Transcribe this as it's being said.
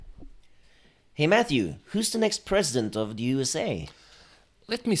Hey Matthew, who's the next president of the USA?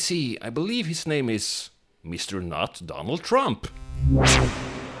 Let me see, I believe his name is Mr. Not Donald Trump.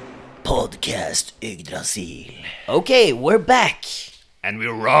 Podcast Yggdrasil. Okay, we're back. And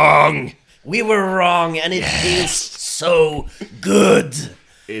we're wrong! We were wrong, and it feels so good.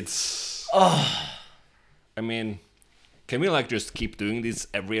 It's... I mean, can we like just keep doing this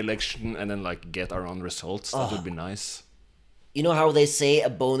every election and then like get our own results? That would be nice. You know how they say a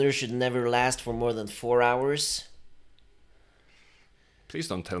boner should never last for more than 4 hours? Please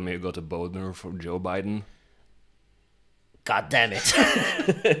don't tell me you got a boner for Joe Biden. God damn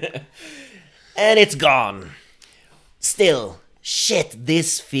it. And it's gone. Still, shit,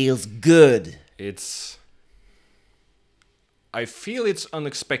 this feels good. I feel it's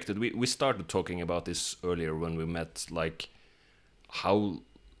unexpected. We started talking about this earlier when we met, like, how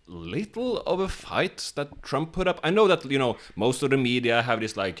little of a fight that Trump put up. I know that, most of the media have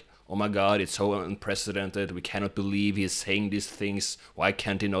this, like, oh my god, it's so unprecedented, we cannot believe he's saying these things, why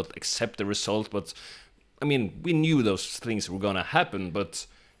can't he not accept the result? But, I mean, we knew those things were gonna happen, but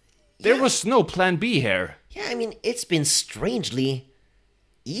there was no plan B here. Yeah, I mean, it's been strangely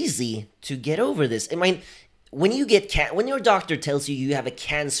easy to get over this. I mean, when your doctor tells you you have a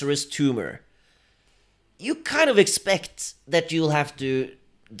cancerous tumor, you kind of expect that you'll have to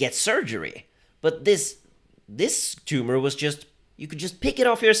get surgery. But this tumor was just, you could just pick it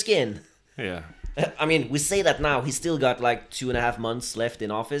off your skin. Yeah. I mean, we say that now. He's still got like 2.5 months left in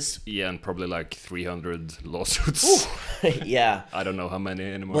office. Yeah, and probably like 300 lawsuits. Yeah. I don't know how many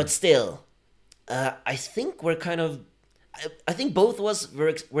anymore. But still, I think we're kind of... I think both of us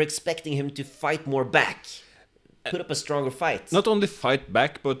were expecting him to fight more back. Put up a stronger fight. Not only fight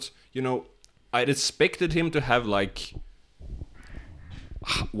back, but, I'd expected him to have, like...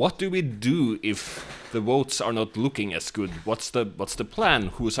 What do we do if the votes are not looking as good? What's the plan?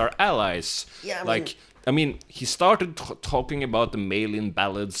 Who's our allies? Yeah, I mean, he started talking about the mail-in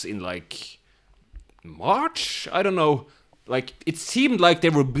ballots in, like, March? I don't know. Like, it seemed like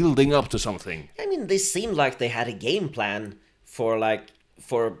they were building up to something. I mean, they seemed like they had a game plan for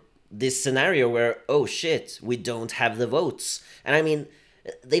this scenario where, oh shit, we don't have the votes. And I mean,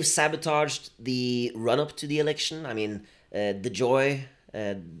 they've sabotaged the run-up to the election. I mean, DeJoy,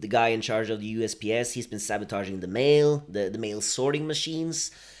 the guy in charge of the USPS, he's been sabotaging the mail, the mail sorting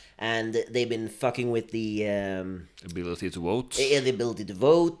machines, and they've been fucking with the... ability to vote. The ability to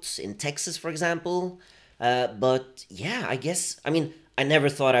vote in Texas, for example. But yeah, I guess, I mean, I never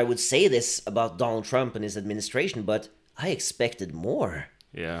thought I would say this about Donald Trump and his administration, but I expected more.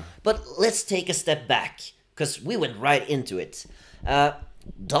 Yeah. But let's take a step back, because we went right into it.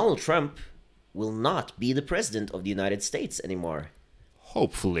 Donald Trump will not be the president of the United States anymore.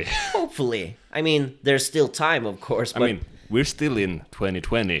 Hopefully. Hopefully. I mean, there's still time, of course, but... I mean, we're still in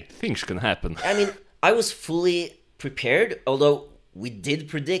 2020. Things can happen. I mean, I was fully prepared, although we did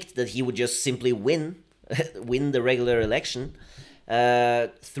predict that he would just simply win the regular election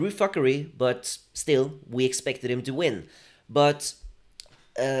through fuckery, but still, we expected him to win. But,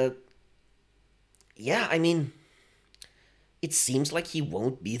 yeah, I mean, it seems like he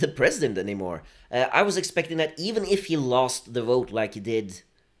won't be the president anymore. I was expecting that even if he lost the vote like he did,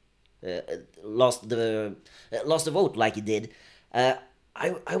 lost the vote like he did,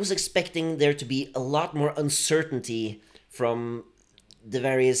 I was expecting there to be a lot more uncertainty from the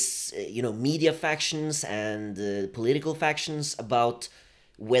various, media factions and political factions about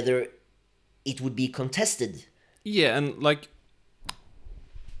whether it would be contested. Yeah, and like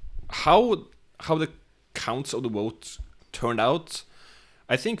how the counts of the vote turned out,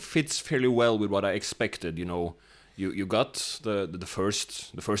 I think fits fairly well with what I expected. You got the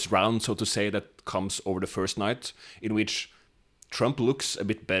first round, so to say, that comes over the first night, in which Trump looks a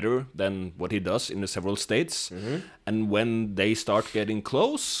bit better than what he does in the several states. Mm-hmm. And when they start getting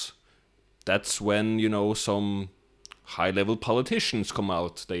close, that's when, some high-level politicians come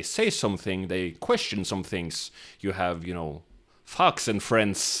out. They say something, they question some things. You have, Fox and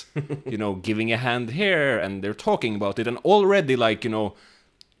friends, giving a hand here, and they're talking about it. And already,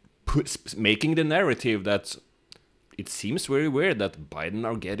 making the narrative that it seems very weird that Biden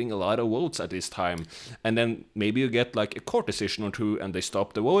are getting a lot of votes at this time. And then maybe you get like a court decision or two and they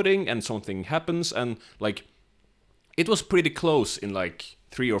stop the voting and something happens. And like, it was pretty close in like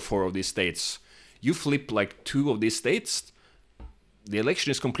 3 or 4 of these states. You flip like 2 of these states, the election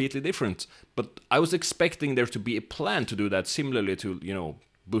is completely different. But I was expecting there to be a plan to do that, similarly to,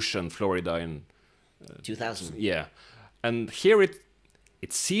 Bush and Florida in 2000. Yeah. And here it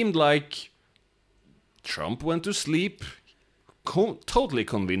seemed like Trump went to sleep, totally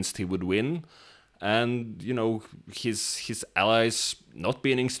convinced he would win, and his allies not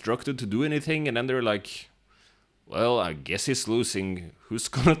being instructed to do anything, and then they're like, well, I guess he's losing. Who's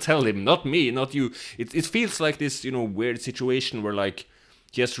gonna tell him? Not me, not you. It feels like this, weird situation where like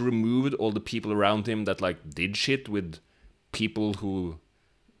he has removed all the people around him that like did shit with people who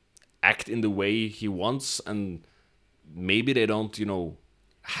act in the way he wants, and maybe they don't,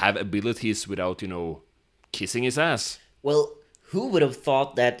 have abilities without, kissing his ass. Well, who would have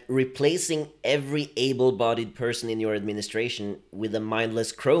thought that replacing every able-bodied person in your administration with a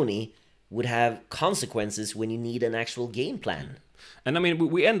mindless crony would have consequences when you need an actual game plan? And I mean,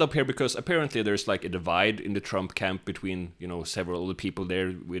 we end up here because apparently there's like a divide in the Trump camp between, several of the people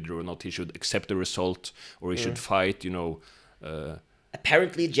there, whether or not he should accept the result or he should fight,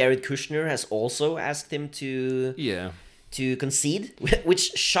 Apparently, Jared Kushner has also asked him to concede,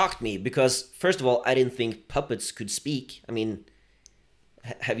 which shocked me because, first of all, I didn't think puppets could speak. I mean,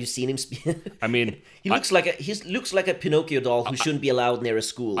 have you seen him speak? I mean, he looks like a Pinocchio doll who shouldn't be allowed near a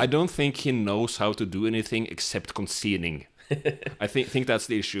school. I don't think he knows how to do anything except conceding. I think that's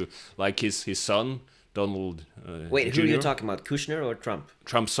the issue. Like his son, Donald. Wait, Jr., who are you talking about? Kushner or Trump?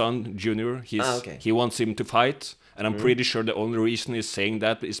 Trump's son, Jr. Okay. He wants him to fight, and I'm pretty sure the only reason he's saying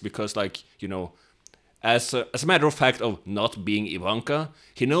that is because, like, as a matter of fact of not being Ivanka,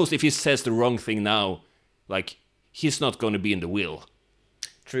 he knows if he says the wrong thing now, like, he's not going to be in the will.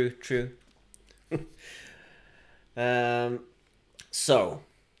 True. So,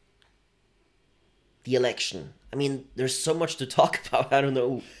 the election. I mean, there's so much to talk about. I don't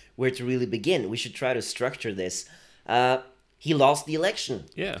know where to really begin. We should try to structure this. He lost the election.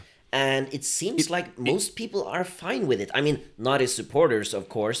 Yeah. And it seems like most people are fine with it. I mean, not his supporters, of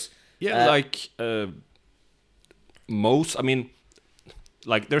course. Yeah, most, I mean,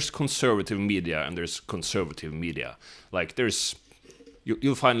 like, there's conservative media and there's conservative media. Like,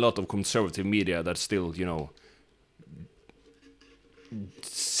 you'll find a lot of conservative media that's still,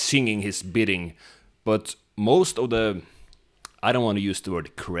 singing his bidding. But most of the, I don't want to use the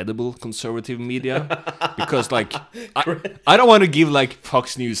word credible conservative media, because, like, I don't want to give, like,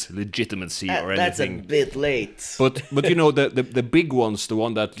 Fox News legitimacy or anything. That's a bit late. But the big ones, the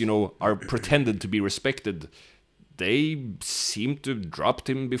one that, are pretended to be respected, they seem to have dropped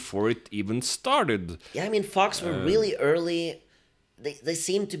him before it even started. Yeah, I mean, Fox were really early. They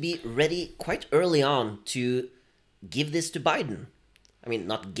seemed to be ready quite early on to give this to Biden. I mean,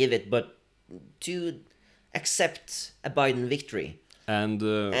 not give it, but to accept a Biden victory. And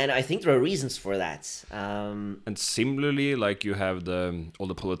I think there are reasons for that. And similarly, like, you have all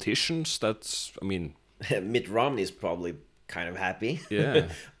the politicians that's, I mean... Mitt Romney is probably kind of happy. Yeah.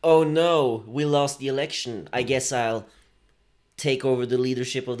 Oh no, we lost the election. I guess I'll take over the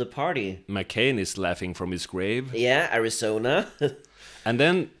leadership of the party. McCain is laughing from his grave. Yeah, Arizona. And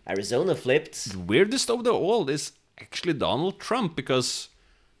then... Arizona flipped. The weirdest of the all is actually Donald Trump, because...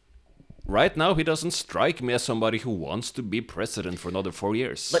 right now, he doesn't strike me as somebody who wants to be president for another 4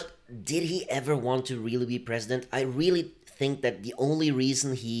 years. But did he ever want to really be president? I really think that the only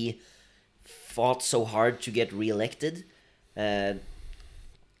reason he fought so hard to get reelected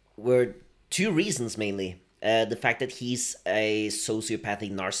were two reasons mainly. The fact that he's a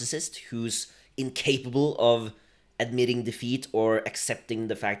sociopathic narcissist who's incapable of admitting defeat or accepting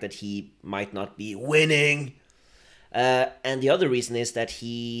the fact that he might not be winning. And the other reason is that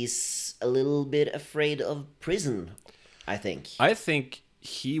he's a little bit afraid of prison, I think. I think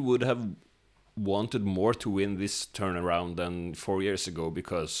he would have wanted more to win this turnaround than 4 years ago,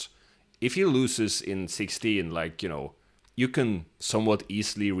 because if he loses in 16, like, you can somewhat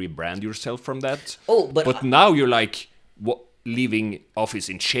easily rebrand yourself from that. Oh, but now you're like leaving office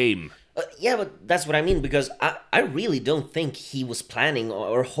in shame. Yeah, but that's what I mean, because I really don't think he was planning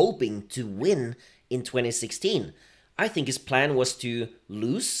or hoping to win in 2016. I think his plan was to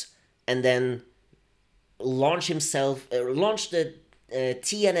lose and then launch the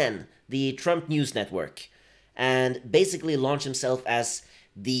TNN, the Trump News Network, and basically launch himself as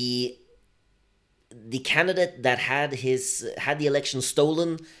the candidate that had the election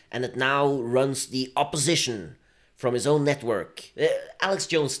stolen and that now runs the opposition from his own network, Alex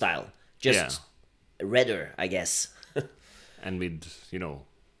Jones style, just redder, I guess. And with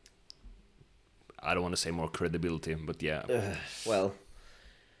I don't want to say more credibility, but yeah. Well,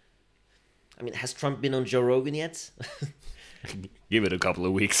 I mean, has Trump been on Joe Rogan yet? Give it a couple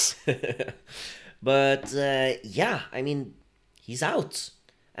of weeks. But yeah, I mean, he's out,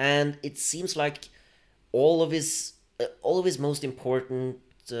 and it seems like all of his most important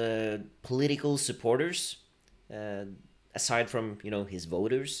political supporters, aside from his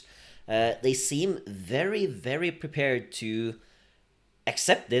voters, they seem very, very prepared to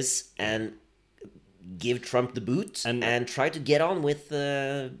accept this and give Trump the boot And- and try to get on with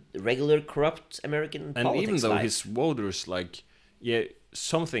regular corrupt American And politics even though life. his voters, like, yeah,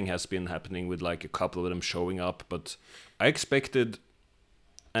 something has been happening with like a couple of them showing up, but I expected,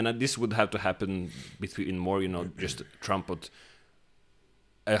 and this would have to happen between more, just Trump, but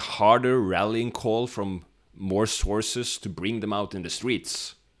a harder rallying call from more sources to bring them out in the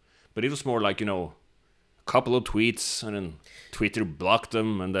streets. But it was more like, a couple of tweets, and then Twitter blocked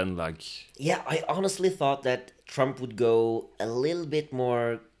them, and then like, Yeah, I honestly thought that Trump would go a little bit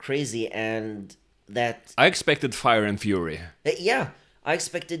more crazy and that, I expected fire and fury. yeah, I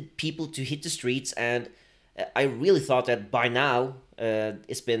expected people to hit the streets, and I really thought that by now,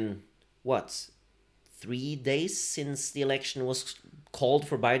 it's been, what, 3 days since the election was called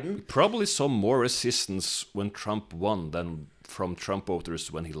for Biden? Probably some more resistance when Trump won than from Trump voters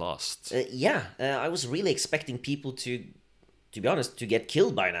when he lost. Yeah, I was really expecting people to be honest, to get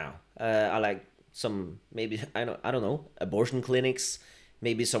killed by now. I like some, maybe, I don't know, abortion clinics.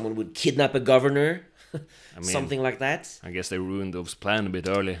 Maybe someone would kidnap a governor, something like that. I guess they ruined those plans a bit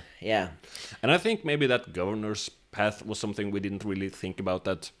early. Yeah, And I think maybe that governor's path was something we didn't really think about,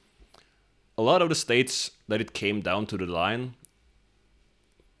 that a lot of the states that it came down to the line,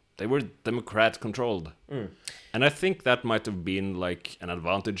 they were Democrat controlled. And I think that might have been like an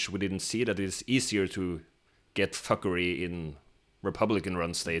advantage we didn't see, that it's easier to get fuckery in Republican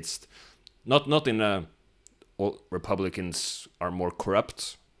run states. Not in all Republicans are more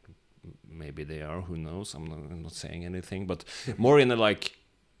corrupt. Maybe they are, who knows? I'm not saying anything, but more in a like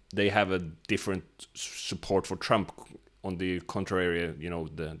they have a different support for Trump. On the contrary,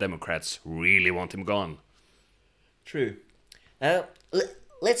 the Democrats really want him gone. true.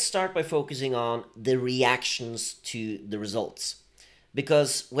 Let's start by focusing on the reactions to the results.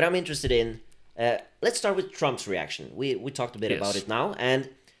 Because what I'm interested in, let's start with Trump's reaction. We talked a bit about Yes. it now, and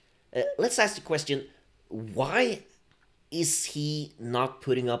let's ask the question, why is he not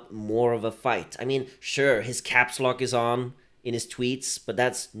putting up more of a fight? I mean, sure, his caps lock is on in his tweets, but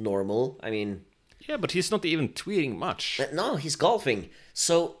that's normal. I mean, Yeah, but he's not even tweeting much. no, he's golfing.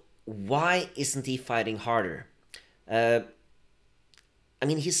 So why isn't he fighting harder? I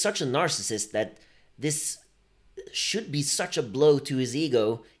mean, he's such a narcissist that this should be such a blow to his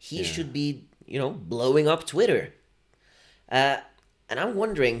ego. He should be, blowing up Twitter. And I'm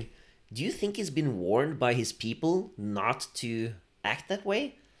wondering, do you think he's been warned by his people not to act that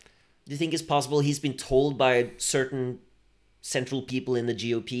way? Do you think it's possible he's been told by certain central people in the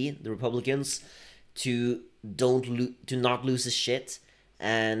GOP, the Republicans, to to not lose his shit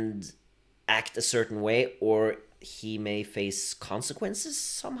and act a certain way, or he may face consequences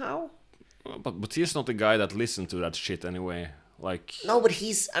somehow? But he's not the guy that listened to that shit anyway. Like, No, but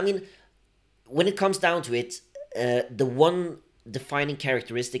I mean, when it comes down to it, the one defining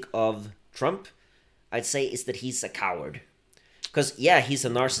characteristic of Trump, I'd say, is that he's a coward. Because, yeah, he's a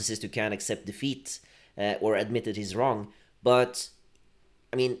narcissist who can't accept defeat or admit that he's wrong. But,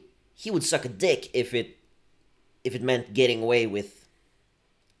 I mean, he would suck a dick if it meant getting away with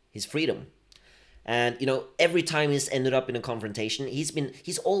his freedom. And, every time he's ended up in a confrontation,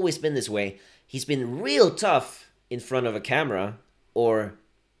 he's always been this way. He's been real tough in front of a camera, or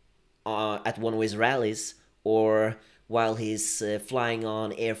at one of his rallies, or while he's flying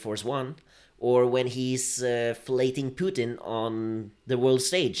on Air Force One, or when he's filleting Putin on the world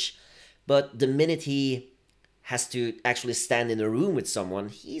stage. But the minute he has to actually stand in a room with someone,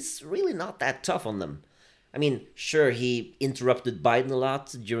 he's really not that tough on them. I mean, sure, he interrupted Biden a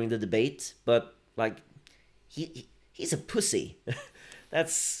lot during the debate, but like, he's a pussy.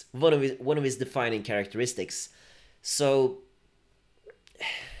 That's one of his defining characteristics. So,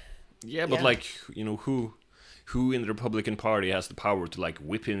 yeah, but Yeah. like, who in the Republican Party has the power to like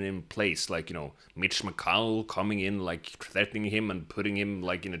whip him in place? Like, Mitch McConnell coming in, like threatening him and putting him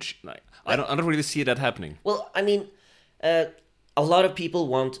like in a. Like, I don't really see that happening. well, I mean, a lot of people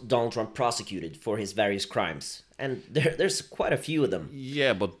want Donald Trump prosecuted for his various crimes, and there's quite a few of them.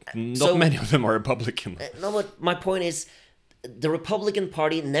 Yeah, but not so- many of them are Republican. No, but my point is, the Republican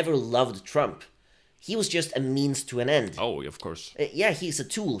Party never loved Trump. He was just a means to an end. Oh, of course. Yeah, he's a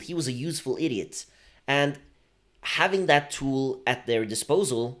tool. He was a useful idiot. And having that tool at their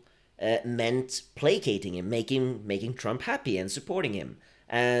disposal meant placating him, making Trump happy and supporting him.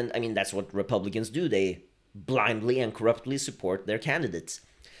 And I mean, that's what Republicans do. They blindly and corruptly support their candidates.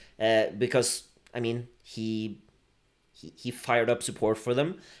 Because, I mean, he fired up support for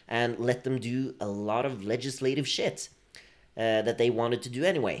them and let them do a lot of legislative shit that they wanted to do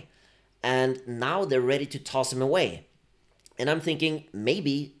anyway. And now they're ready to toss him away. And I'm thinking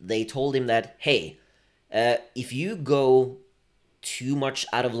maybe they told him that, hey, if you go too much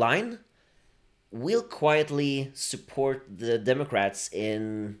out of line, will quietly support the Democrats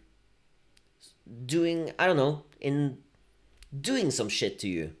in doing, I don't know, in doing some shit to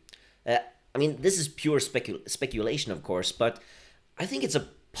you. Uh, I mean, this is pure speculation, of course, but I think it's a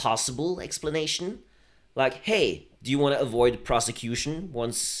possible explanation. Like, hey, do you want to avoid prosecution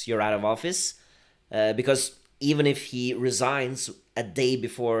once you're out of office? Because even if he resigns a day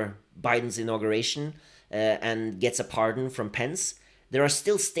before Biden's inauguration and gets a pardon from Pence, there are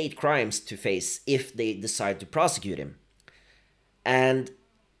still state crimes to face if they decide to prosecute him. And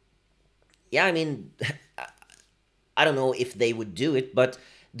yeah, I mean, I don't know if they would do it, but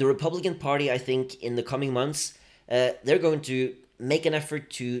the Republican Party, I think, in the coming months, they're going to make an effort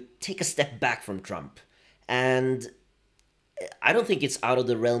to take a step back from Trump. And I don't think it's out of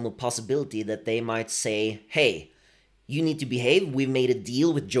the realm of possibility that they might say, hey, you need to behave. We've made a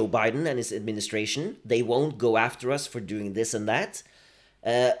deal with Joe Biden and his administration. They won't go after us for doing this and that.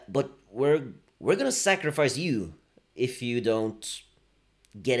 But we're gonna sacrifice you if you don't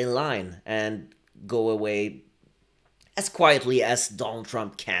get in line and go away as quietly as Donald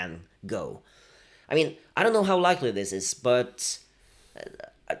Trump can go. I mean, I don't know how likely this is, but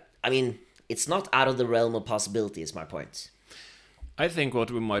I mean, it's not out of the realm of possibility, is my point. I think what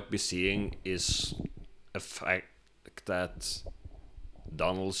we might be seeing is a fact that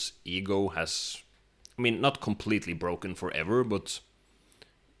Donald's ego has, I mean, not completely broken forever, but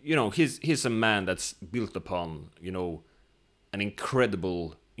he's a man that's built upon an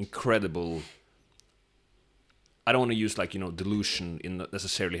incredible. I don't want to use delusion in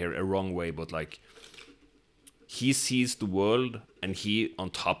necessarily here a wrong way, but like he sees the world and he on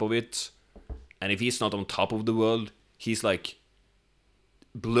top of it, and if he's not on top of the world, he's like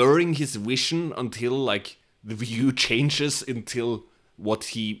blurring his vision until like the view changes until what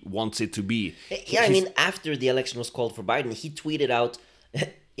he wants it to be. Yeah, I mean, after the election was called for Biden, he tweeted out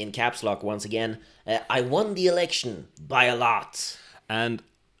in caps lock once again, "I won the election by a lot." And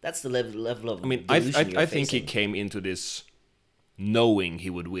that's the level of. I mean, I think he came into this knowing he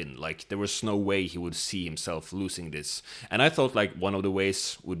would win. Like there was no way he would see himself losing this. And I thought like one of the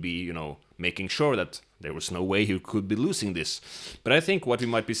ways would be making sure that there was no way he could be losing this. But I think what we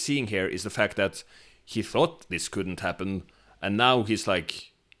might be seeing here is the fact that he thought this couldn't happen, and now he's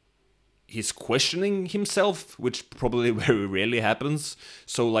questioning himself, which probably very rarely happens.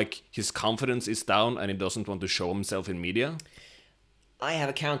 So like his confidence is down and he doesn't want to show himself in media. I have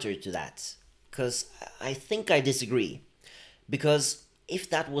a counter to that, because I think I disagree. Because if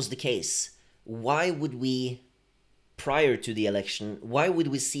that was the case, why would we, prior to the election, why would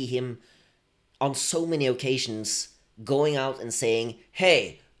we see him on so many occasions going out and saying,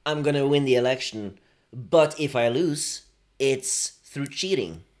 hey, I'm gonna win the election, but if I lose, it's through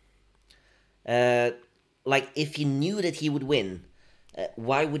cheating? Like, if he knew that he would win,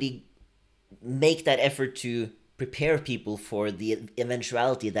 why would he make that effort to prepare people for the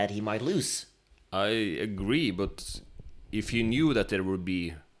eventuality that he might lose? I agree, but if he knew that there would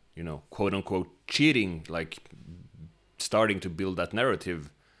be, quote unquote cheating, like starting to build that narrative,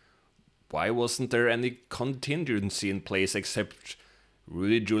 why wasn't there any contingency in place except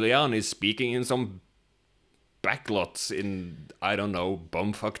Rudy Giuliani speaking in some backlots in, I don't know,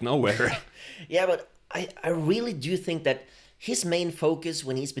 bumfuck nowhere? Yeah, but I really do think that his main focus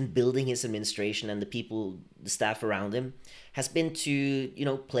when he's been building his administration and the staff around him, has been to,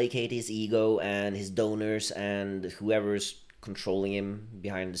 placate his ego and his donors and whoever's controlling him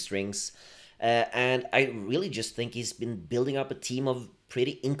behind the strings. And I really just think he's been building up a team of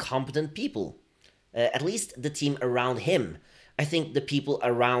pretty incompetent people. At least the team around him. I think the people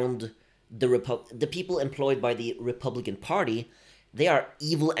around the people employed by the Republican Party, they are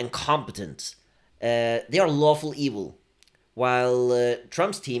evil and competent. They are lawful evil. While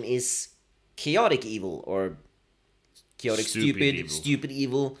Trump's team is chaotic evil, or chaotic, stupid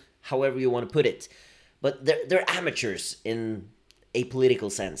evil, however you want to put it. But they're amateurs in a political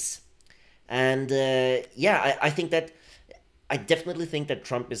sense. And yeah, I definitely think that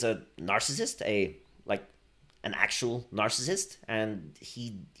Trump is a narcissist, an actual narcissist, and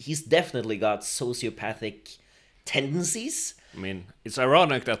he's definitely got sociopathic tendencies. I mean, it's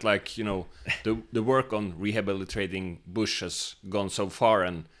ironic that the work on rehabilitating Bush has gone so far,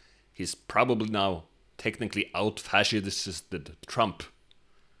 and he's probably now technically out-fascisted Trump.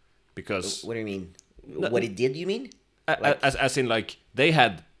 Because what do you mean? What he did, you mean? As in, they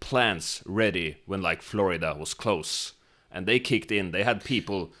had plans ready when, Florida was close. And they kicked in. They had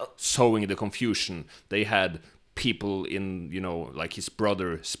people sowing the confusion. They had people in, his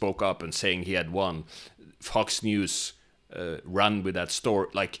brother spoke up and saying he had won. Fox News run with that story.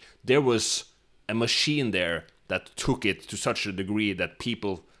 There was a machine there that took it to such a degree that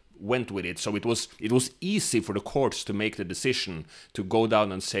people went with it. So it was easy for the courts to make the decision to go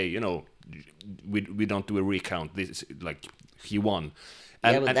down and say, we don't do a recount. This is, like, he won.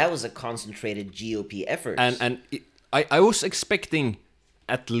 Yeah, but that was a concentrated GOP effort. I was expecting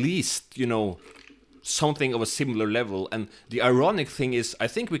at least, something of a similar level. And the ironic thing is, I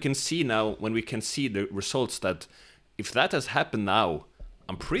think we can see now, when we can see the results, that if that has happened now,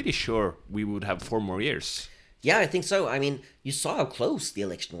 I'm pretty sure we would have 4 more years. Yeah, I think so. I mean, you saw how close the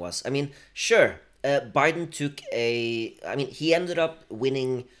election was. I mean, sure, Biden he ended up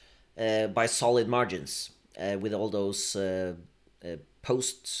winning by solid margins with all those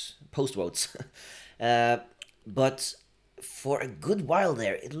post votes. But for a good while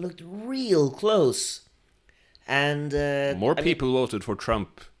there, it looked real close. And more people voted for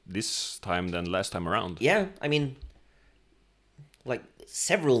Trump this time than last time around. Yeah, I mean, like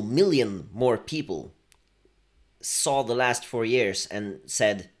several million more people saw the last 4 years and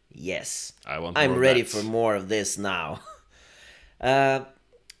said, yes, I'm ready for more of this now.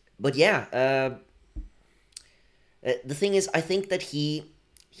 But yeah, the thing is, I think that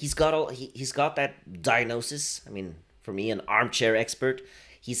he's got that diagnosis. I mean, for me, an armchair expert,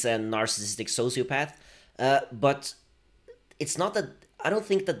 he's a narcissistic sociopath. But it's not that, I don't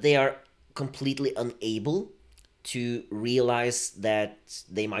think that they are completely unable to realize that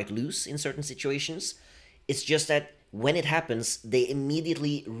they might lose in certain situations. It's just that when it happens, they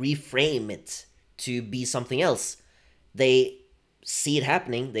immediately reframe it to be something else. They see it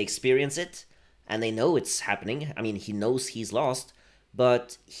happening, they experience it, and they know it's happening. I mean, he knows he's lost,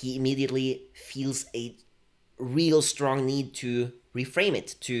 but he immediately feels a real strong need to reframe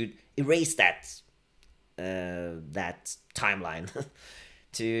it, to erase that timeline.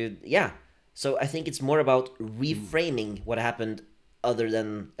 So I think it's more about reframing what happened, other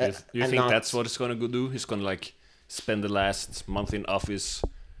than you think that's what it's gonna go do? He's gonna like spend the last month in office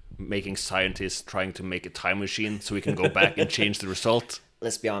making scientists trying to make a time machine so we can go back and change the result?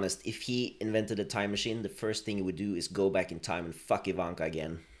 Let's be honest, if he invented a time machine, the first thing he would do is go back in time and fuck Ivanka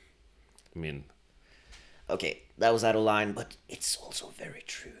again. I mean, okay, that was out of line, but it's also very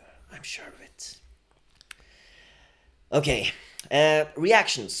true. I'm sure of it. Okay,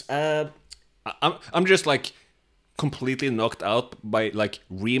 reactions. I'm just like completely knocked out by like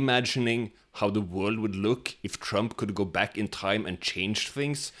reimagining how the world would look if Trump could go back in time and change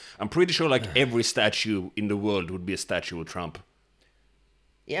things. I'm pretty sure like every statue in the world would be a statue of Trump.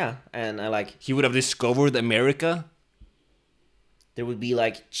 Yeah, and he would have discovered America. There would be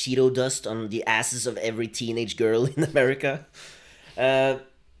like Cheeto dust on the asses of every teenage girl in America. But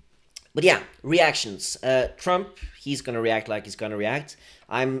yeah, reactions. Trump, he's gonna react like he's gonna react.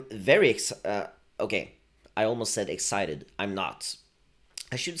 I'm very okay, I almost said excited. I'm not.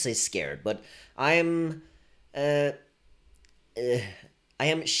 I should say scared, but I am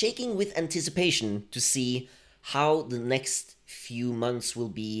shaking with anticipation to see how the next few months will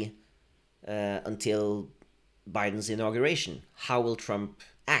be until Biden's inauguration. How will Trump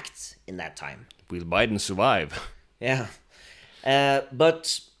act in that time? Will Biden survive? Yeah.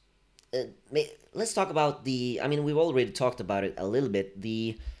 But let's talk about we've already talked about it a little bit.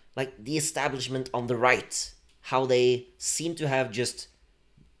 The establishment on the right, how they seem to have just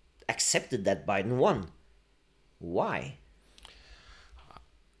accepted that Biden won. Why?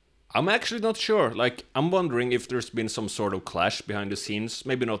 I'm actually not sure. Like, I'm wondering if there's been some sort of clash behind the scenes.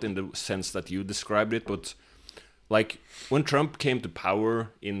 Maybe not in the sense that you described it, but like when Trump came to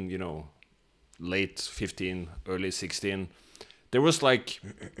power in, late 15, early 16, there was like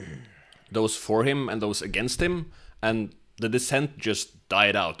those for him and those against him, and the dissent just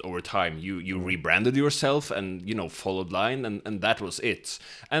died out over time. You rebranded yourself and, followed line, and that was it.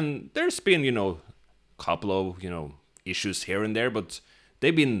 And there's been, a couple of, issues here and there, but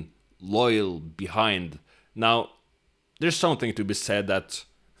they've been loyal behind. Now, there's something to be said that,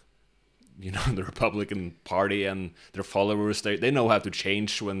 the Republican Party and their followers, they know how to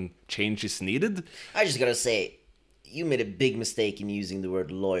change when change is needed. I just gotta say, you made a big mistake in using the word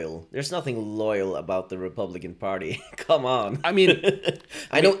loyal. There's nothing loyal about the Republican Party. Come on. I mean,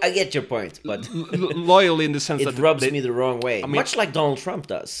 I get your point, but loyal in the sense that it rubs me the wrong way, much like Donald Trump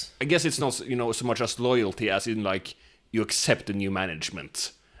does. I guess it's not, so much as loyalty as in like you accept the new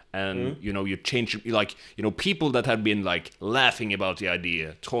management. And, you change, like, people that had been, like, laughing about the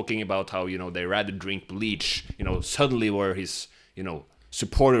idea, talking about how, they rather drink bleach, suddenly were his,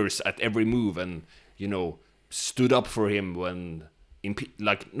 supporters at every move and, stood up for him when,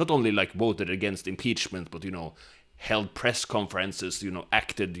 not only, like, voted against impeachment, but, held press conferences,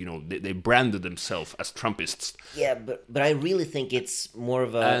 acted, they branded themselves as Trumpists. Yeah, but I really think it's more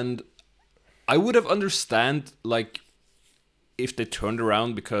of a... And I would have understand, like, if they turned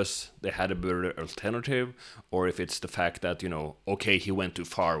around because they had a better alternative, or if it's the fact that, okay, he went too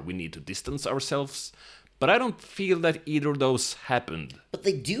far, we need to distance ourselves. But I don't feel that either of those happened. But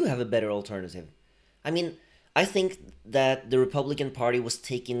they do have a better alternative. I mean, I think that the Republican Party was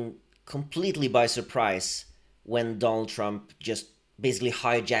taken completely by surprise when Donald Trump just basically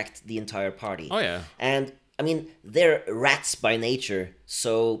hijacked the entire party. Oh, yeah. And I mean, they're rats by nature.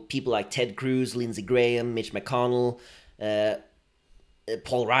 So people like Ted Cruz, Lindsey Graham, Mitch McConnell,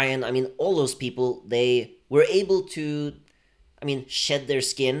 Paul Ryan, I mean, all those people, they were able to, I mean, shed their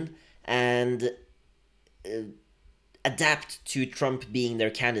skin and adapt to Trump being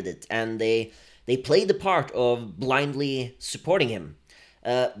their candidate. And they played the part of blindly supporting him.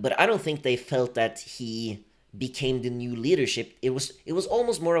 But I don't think they felt that he became the new leadership. It was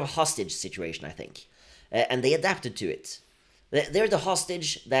almost more of a hostage situation, I think. And they adapted to it. They're the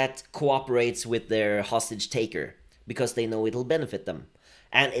hostage that cooperates with their hostage taker because they know it'll benefit them.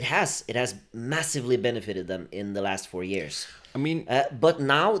 And it has massively benefited them in the last 4 years. I mean, but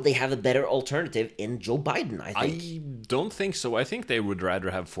now they have a better alternative in Joe Biden, I think. I don't think so. I think they would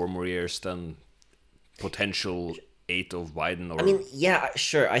rather have 4 more years than potential 8 of Biden. Or I mean, yeah,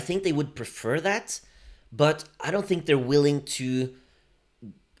 sure. I think they would prefer that, but I don't think they're willing to.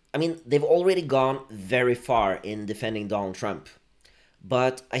 I mean, they've already gone very far in defending Donald Trump,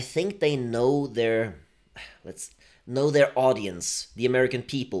 but I think they know their audience, the American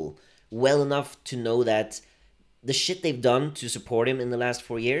people, well enough to know that the shit they've done to support him in the last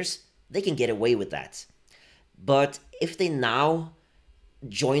 4 years, they can get away with that. But if they now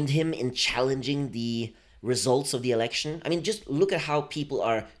joined him in challenging the results of the election, I mean, just look at how people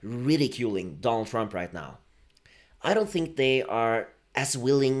are ridiculing Donald Trump right now. I don't think they are as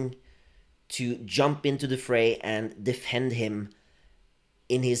willing to jump into the fray and defend him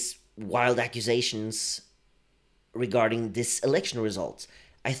in his wild accusations regarding this election result.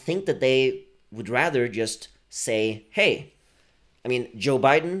 I think that they would rather just say, hey, I mean, Joe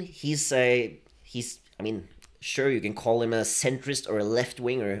Biden, I mean, sure, you can call him a centrist or a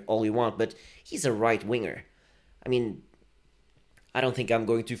left-winger all you want, but he's a right-winger. I mean, I don't think I'm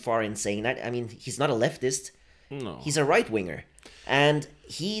going too far in saying that. I mean, he's not a leftist. No. He's a right-winger. And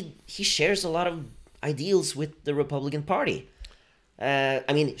he shares a lot of ideals with the Republican Party. I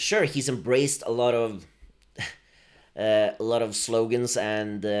mean, sure, he's embraced a lot of slogans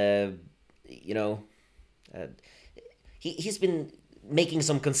and, he's been making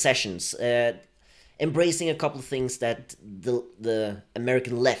some concessions, embracing a couple of things that the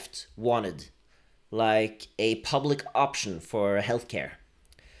American left wanted, like a public option for healthcare.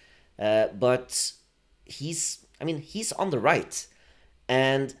 But he's on the right,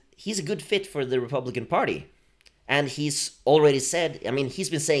 and he's a good fit for the Republican Party. And he's already said, I mean, he's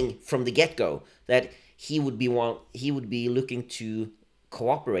been saying from the get-go that he would be looking to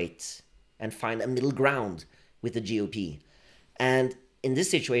cooperate and find a middle ground with the GOP. And in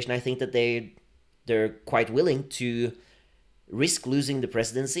this situation, I think that they're quite willing to risk losing the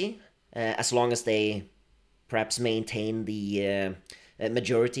presidency as long as they perhaps maintain the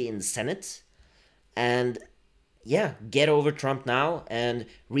majority in the Senate. And yeah, get over Trump now and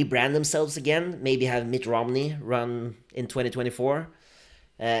rebrand themselves again. Maybe have Mitt Romney run in 2024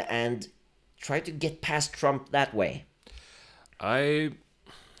 and try to get past Trump that way. I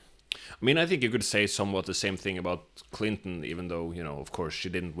mean, I think you could say somewhat the same thing about Clinton, even though, of course, she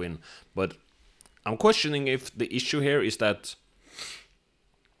didn't win. But I'm questioning if the issue here is that,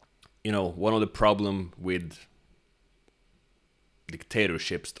 one of the problem with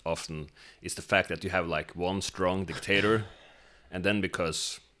dictatorships often is the fact that you have like one strong dictator, and then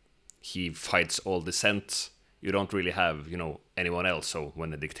because he fights all dissent, you don't really have, anyone else. So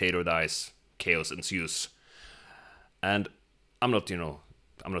when the dictator dies, chaos ensues. And I'm not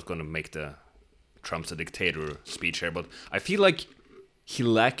going to make the Trump's a dictator speech here, but I feel like he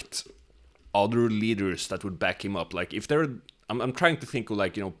lacked other leaders that would back him up. Like if I'm trying to think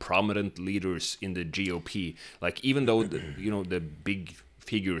of prominent leaders in the GOP. Like even though the big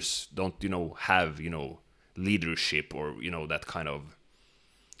figures don't have leadership or that kind of,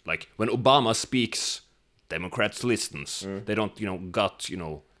 like when Obama speaks, Democrats listens. They don't got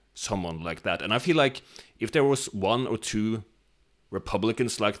someone like that. And I feel like if there was one or two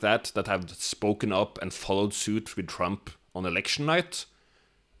Republicans like that have spoken up and followed suit with Trump on election night,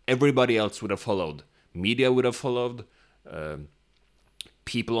 everybody else would have followed. Media would have followed.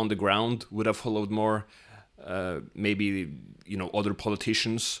 People on the ground would have followed more. Maybe other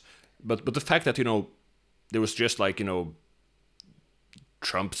politicians. But the fact that there was just like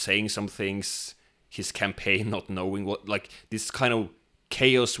Trump saying some things, his campaign not knowing what, like this kind of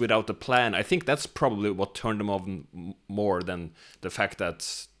chaos without a plan. I think that's probably what turned them off more than the fact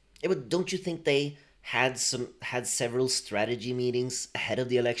that. Yeah, but don't you think they had several strategy meetings ahead of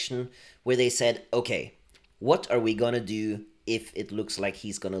the election where they said, okay, what are we gonna do if it looks like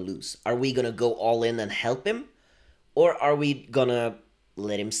he's gonna lose? Are we gonna go all in and help him, or are we gonna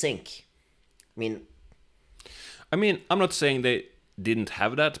let him sink? I mean, I'm not saying they didn't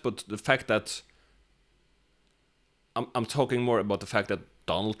have that, but the fact that I'm talking more about the fact that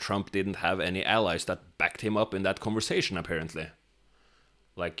Donald Trump didn't have any allies that backed him up in that conversation. Apparently,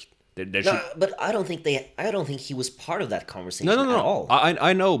 like there should. No, but I don't think he was part of that conversation No, no, no. at all.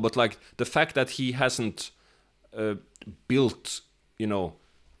 I know, but like the fact that he hasn't built,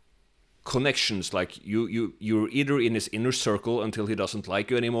 connections. Like you're either in his inner circle until he doesn't like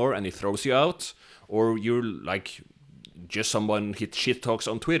you anymore and he throws you out, or you're like just someone he shit talks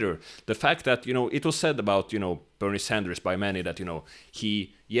on Twitter. The fact that it was said about Bernie Sanders by many that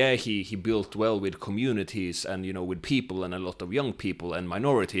he built well with communities and with people and a lot of young people and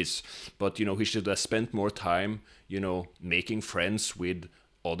minorities, but he should have spent more time making friends with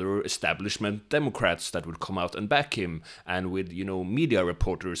other establishment Democrats that would come out and back him, and with media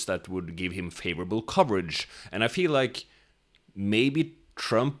reporters that would give him favorable coverage. And I feel like maybe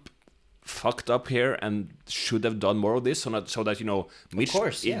Trump fucked up here and should have done more of this, so that Mitch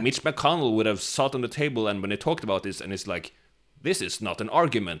McConnell would have sat on the table, and when they talked about this, and it's like, this is not an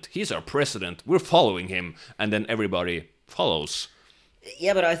argument, he's our president, we're following him, and then everybody follows.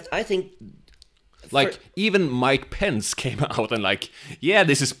 Yeah, but I think even Mike Pence came out and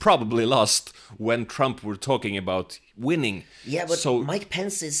this is probably lost when Trump were talking about winning. Yeah, but Mike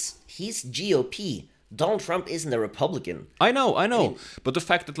Pence he's GOP. Donald Trump isn't a Republican. I know. But the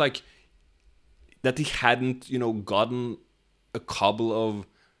fact that that he hadn't, gotten a couple of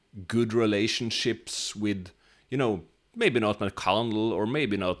good relationships with, maybe not McConnell or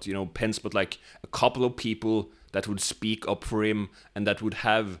maybe not, Pence, but a couple of people that would speak up for him and that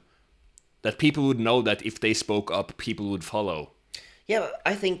people would know that if they spoke up, people would follow. Yeah,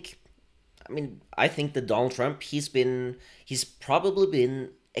 I think that Donald Trump, he's probably been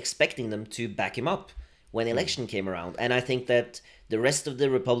expecting them to back him up when the election came around. And I think that the rest of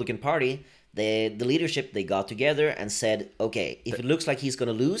the Republican Party, the leadership, they got together and said, okay, if it looks like he's going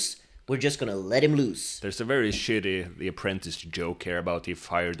to lose, we're just going to let him lose. There's a very shitty The Apprentice joke here about he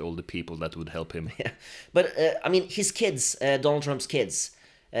fired all the people that would help him. Yeah, but his kids, Donald Trump's kids,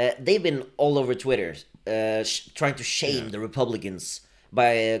 they've been all over Twitter trying to shame the Republicans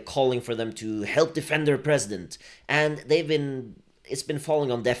by calling for them to help defend their president. And it's been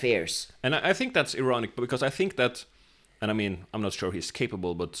falling on deaf ears. And I think that's ironic, because I think that, and I'm not sure he's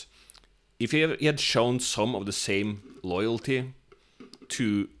capable, but if he had shown some of the same loyalty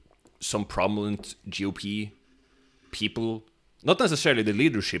to some prominent GOP people, not necessarily the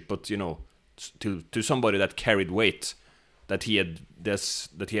leadership, but to somebody that carried weight, that he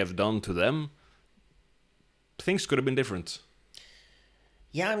have done to them, things could have been different.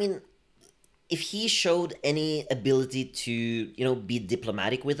 Yeah, if he showed any ability to be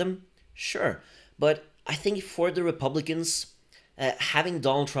diplomatic with them, sure. But I think for the Republicans, having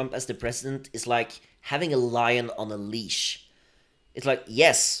Donald Trump as the president is like having a lion on a leash. It's like,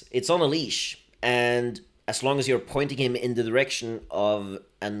 yes, it's on a leash, and as long as you're pointing him in the direction of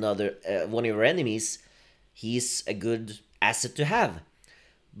another one of your enemies, he's a good asset to have.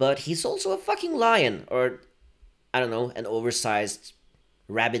 But he's also a fucking lion, or I don't know, an oversized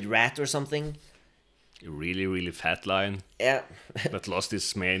rabid rat or something. A really, really fat lion. Yeah. That lost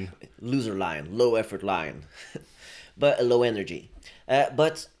his mane. Loser lion, low effort lion, but low energy.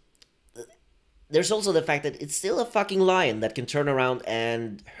 But there's also the fact that it's still a fucking lion that can turn around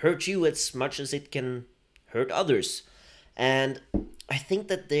and hurt you as much as it can hurt others. And I think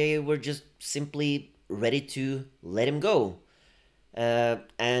that they were just simply ready to let him go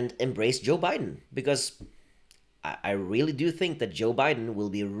and embrace Joe Biden, because I really do think that Joe Biden will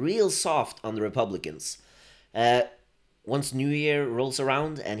be real soft on the Republicans. Once New Year rolls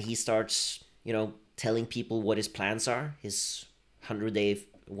around and he starts, telling people what his plans are, his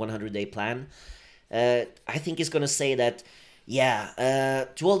 100-day plan, I think he's going to say that,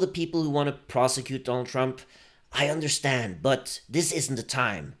 to all the people who want to prosecute Donald Trump, I understand, but this isn't the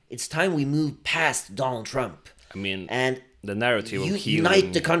time. It's time we move past Donald Trump. And the narrative of healing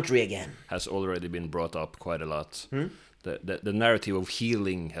unite the country again has already been brought up quite a lot. The narrative of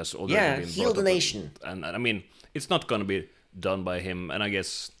healing has already been brought up. Heal the nation. And it's not going to be done by him. And I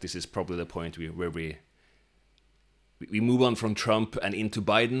guess this is probably the point where we we move on from Trump and into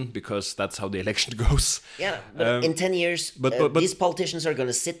Biden because that's how the election goes. Yeah, but in 10 years, but these politicians are going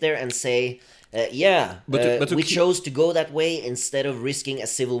to sit there and say, yeah, to we keep- chose to go that way instead of risking a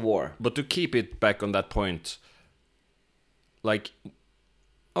civil war. But to keep it back on that point, like,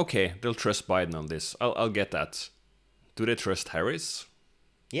 okay, they'll trust Biden on this. I'll get that. Do they trust Harris?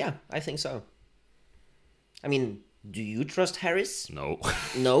 Yeah, I think so. I mean, do you trust Harris? No.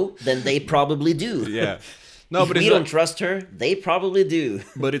 No? Then they probably do. Yeah. No, If but we it's don't like, trust her, they probably do.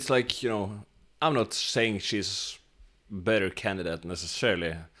 but it's like, I'm not saying she's better candidate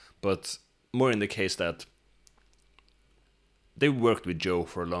necessarily, but more in the case that they worked with Joe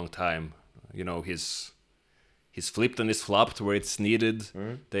for a long time. He's flipped and he's flopped where it's needed.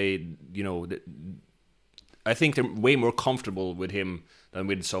 They, I think they're way more comfortable with him than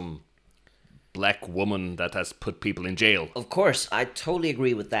with some black woman that has put people in jail. Of course, I totally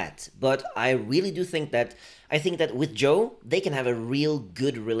agree with that. But I really do think that with Joe, they can have a real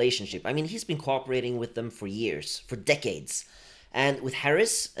good relationship. I mean, he's been cooperating with them for years, for decades. And with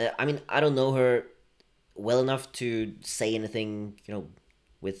Harris, I don't know her well enough to say anything,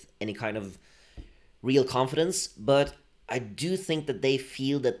 with any kind of real confidence, but I do think that they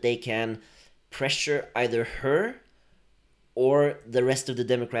feel that they can pressure either her or the rest of the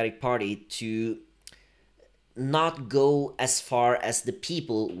Democratic Party to not go as far as the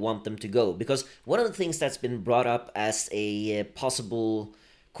people want them to go. Because one of the things that's been brought up as a possible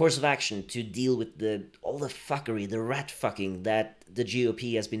course of action to deal with all the fuckery, the rat fucking that the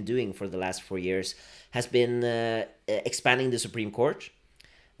GOP has been doing for the last 4 years has been expanding the Supreme Court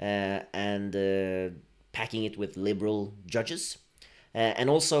and packing it with liberal judges. And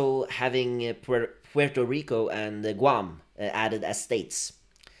also having Puerto Rico and Guam added as states.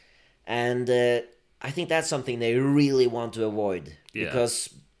 And I think that's something they really want to avoid. Yeah.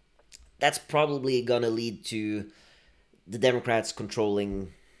 Because that's probably going to lead to the Democrats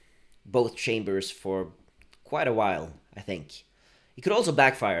controlling both chambers for quite a while, I think. It could also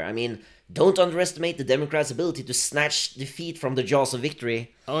backfire. I mean, don't underestimate the Democrats' ability to snatch defeat from the jaws of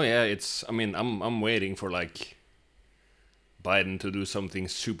victory. Oh yeah, I'm waiting for like Biden to do something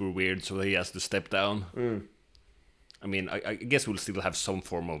super weird so he has to step down. I mean, I guess we'll still have some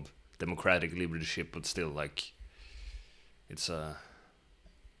form of democratic leadership, but still, like, it's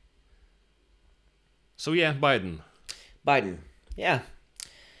So yeah, Biden. Biden, yeah.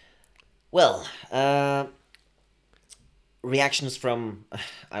 Well, reactions from,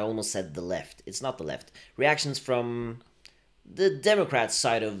 I almost said the left. It's not the left. Reactions from the Democrat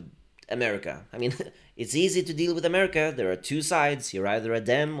side of America. I mean, it's easy to deal with America. There are two sides. You're either a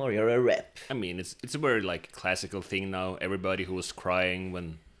Dem or you're a Rep. I mean, it's a very like classical thing now. Everybody who was crying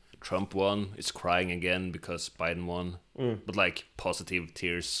when Trump won is crying again because Biden won. But like positive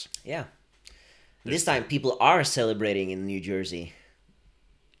tears. Yeah. This time people are celebrating in New Jersey.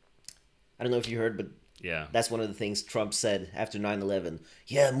 I don't know if you heard, but Yeah. that's one of the things Trump said after 9/11.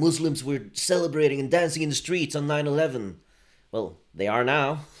 Yeah, Muslims were celebrating and dancing in the streets on 9/11. Well, they are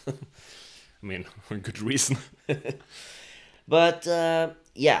now. I mean, for good reason. But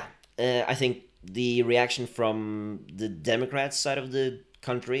I think the reaction from the Democrats side of the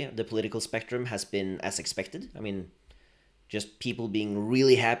country, the political spectrum, has been as expected. I mean, just people being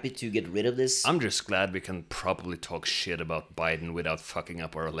really happy to get rid of this. I'm just glad we can properly talk shit about Biden without fucking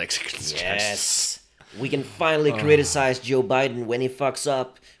up our elections. Yes. We can finally criticize Joe Biden when he fucks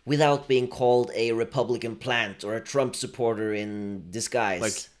up without being called a Republican plant or a Trump supporter in disguise.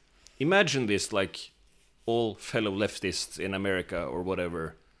 Like, imagine this, like, all fellow leftists in America or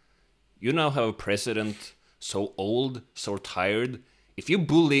whatever. You now have a president so old, so tired. If you're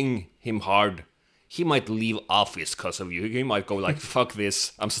bullying him hard, he might leave office because of you. He might go like, fuck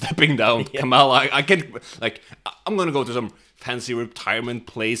this, I'm stepping down. Kamala, I can't, like, I'm gonna go to some fancy retirement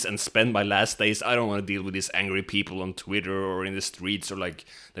place and spend my last days. I don't want to deal with these angry people on Twitter or in the streets, or like,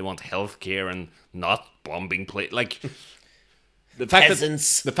 they want healthcare and not bombing like... The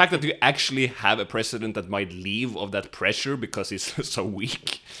fact that you actually have a president that might leave of that pressure because he's so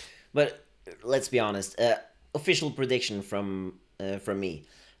weak. But let's be honest. Official prediction from me.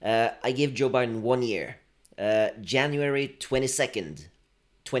 I give Joe Biden 1 year. January 22nd,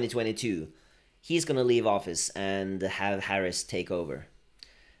 2022. He's going to leave office and have Harris take over.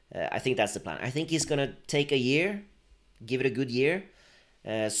 I think that's the plan. I think he's going to take a year, give it a good year,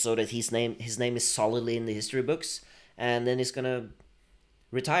 so that his name is solidly in the history books. And then he's going to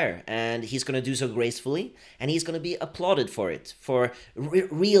retire. And he's going to do so gracefully. And he's going to be applauded for it. For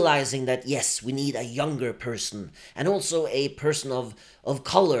realizing that, yes, we need a younger person. And also a person of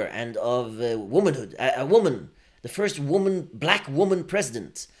color and of womanhood. A woman. The first black woman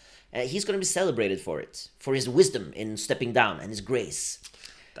president. He's going to be celebrated for it, for his wisdom in stepping down and his grace.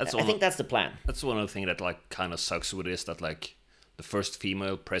 I think that's the plan. That's one of the things that like kind of sucks with this, that like the first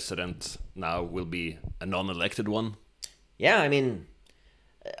female president now will be a non-elected one. Yeah, I mean,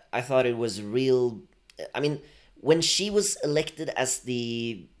 I thought it was real. I mean, when she was elected as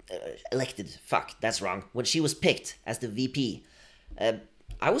the that's wrong. When she was picked as the VP,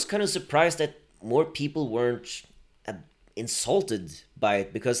 I was kind of surprised that more people weren't insulted by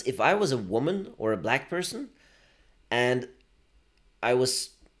it, because if I was a woman or a black person and I was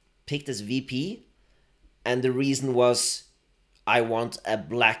picked as VP, and the reason was I want a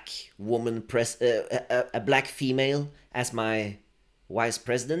black woman a black female as my vice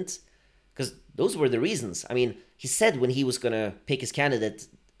president, because those were the reasons. I mean, he said when he was gonna pick his candidate,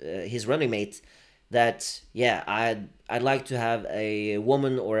 his running mate, that yeah, I'd like to have a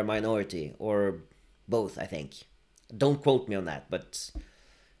woman or a minority or both. I think. Don't quote me on that, but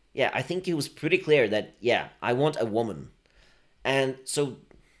yeah, I think it was pretty clear that yeah, I want a woman, and so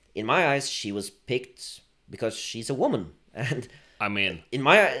in my eyes, she was picked because she's a woman, and I mean, in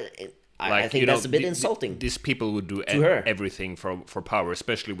my I think that's a bit insulting. These people would do everything for power,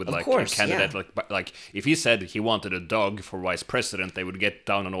 especially with like course, a candidate. Yeah. Like if he said he wanted a dog for vice president, they would get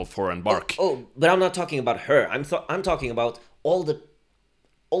down on all four and bark. But I'm not talking about her. I'm talking about all the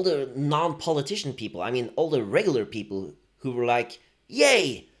non-politician people. I mean, all the regular people who were like,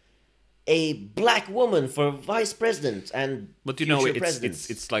 "Yay, a black woman for vice president and but you know,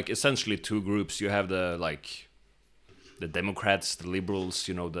 it's like essentially two groups. You have the Democrats, the liberals.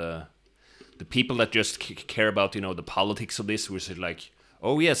 You know, the people that just care about, you know, the politics of this, which is like,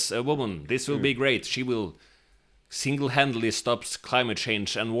 oh yes, a woman, this will be great. She will single-handedly stop climate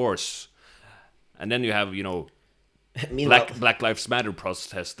change and wars. And then you have, you know, Black Lives Matter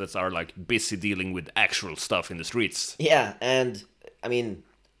protests that are like busy dealing with actual stuff in the streets. Yeah, and I mean,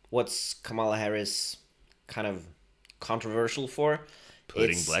 what's Kamala Harris kind of controversial for?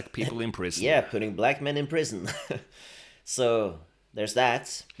 Putting black people in prison. Yeah, putting black men in prison. So there's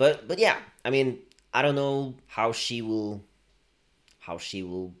that. But yeah, I mean, I don't know how she will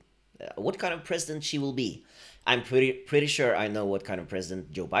what kind of president she will be. I'm pretty sure I know what kind of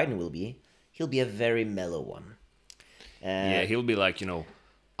president Joe Biden will be. He'll be a very mellow one. Yeah, he'll be like, you know,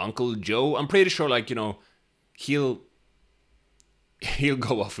 Uncle Joe. I'm pretty sure, like, you know, he'll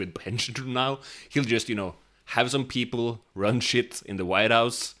go off with pension now. He'll just, you know, have some people run shit in the White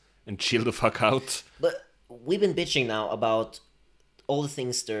House and chill the fuck out. But we've been bitching now about all the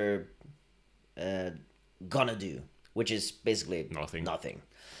things they're gonna do, which is basically nothing.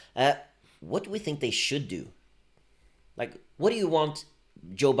 What do we think they should do? Like, what do you want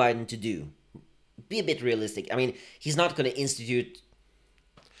Joe Biden to do? Be a bit realistic. I mean, he's not going to institute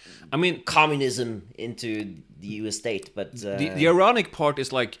communism into the US state, but... The ironic part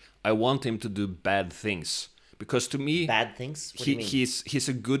is, like, I want him to do bad things. Because to me... Bad things? What do you mean? He's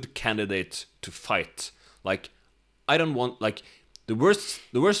a good candidate to fight. Like, I don't want... Like, the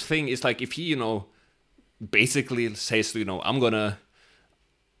worst thing is, like, if he, you know, basically says, you know, I'm gonna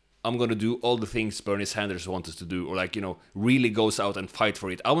do all the things Bernie Sanders wanted to do, or, like, you know, really goes out and fight for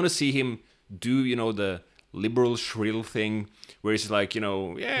it. I want to see him do, you know, the liberal shrill thing, where it's like, you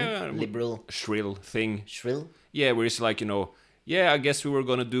know, yeah, liberal shrill thing. Shrill? Yeah, where it's like, you know, yeah, I guess we were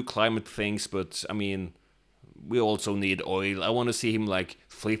gonna do climate things, but I mean, we also need oil. I want to see him like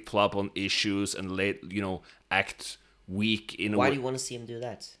flip flop on issues and you know, act weak in. Why do you want to see him do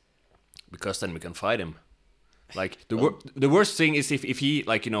that? Because then we can fight him. Like the worst thing is if he,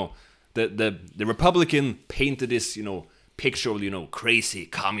 like, you know, the Republican painted this, you know, picture of, you know, crazy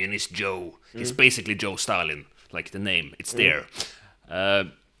communist Joe. He's basically Joe Stalin, like the name, it's there.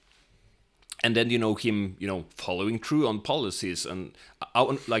 And then, you know, him, you know, following through on policies and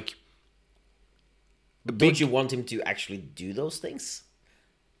like. Don't you want him to actually do those things?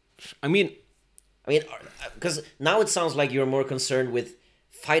 I mean, because now it sounds like you're more concerned with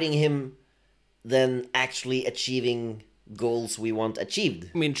fighting him than actually achieving goals we want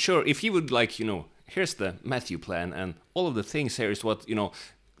achieved. I mean, sure, if he would, like, you know, here's the Matthew plan and all of the things here is what, you know,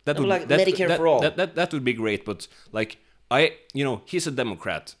 that would, like Medicare for all. That would be great, but like, you know, he's a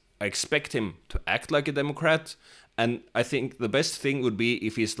Democrat. I expect him to act like a Democrat, and I think the best thing would be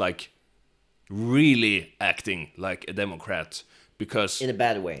if he's like really acting like a Democrat, because in a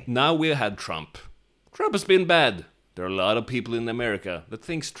bad way. Now we had Trump. Trump has been bad. There are a lot of people in America that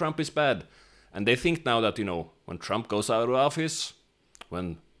thinks Trump is bad, and they think now that, you know, when Trump goes out of office,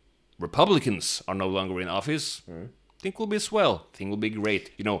 when Republicans are no longer in office, Think will be swell. Think will be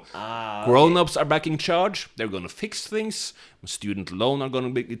great. Okay. Grown-ups are back in charge. They're gonna fix things. Student loan are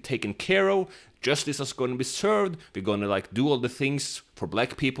gonna be taken care of. Justice is gonna be served. We're gonna do all the things for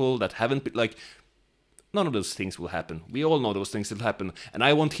black people that haven't been none of those things will happen. We all know those things will happen. And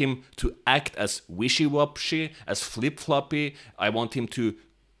I want him to act as wishy-washy, as flip-floppy. I want him to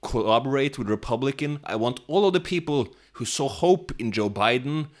collaborate with Republican. I want all of the people who saw hope in Joe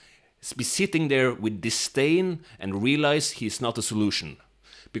Biden be sitting there with disdain and realize he's not a solution.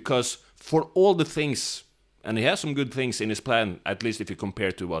 Because for all the things, and he has some good things in his plan, at least if you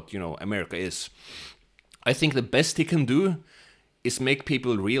compare to what, America is, I think the best he can do is make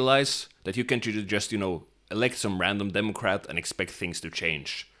people realize that you can't just, elect some random Democrat and expect things to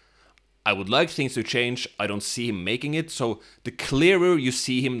change. I would like things to change. I don't see him making it. So the clearer you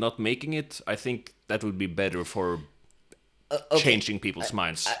see him not making it, I think that would be better for changing people's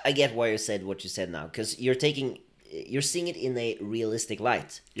minds. I get why you said what you said now, because you're seeing it in a realistic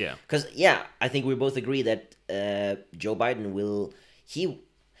light. Yeah. Because I think we both agree that Joe Biden will.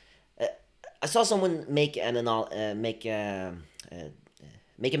 I saw someone make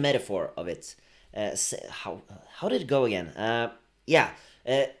make a metaphor of it. How did it go again?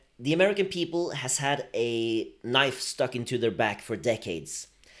 The American people has had a knife stuck into their back for decades,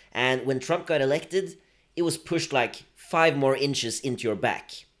 and when Trump got elected, it was pushed 5 more inches into your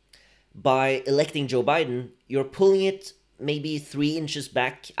back. By electing Joe Biden, you're pulling it maybe 3 inches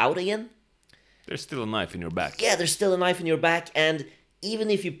back out again. There's still a knife in your back. Yeah, there's still a knife in your back, and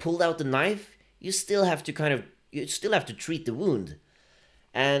even if you pulled out the knife, you still have to treat the wound.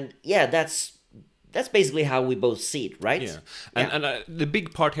 And that's basically how we both see it, right? Yeah. And the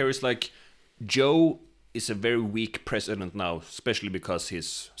big part here is Joe is a very weak president now, especially because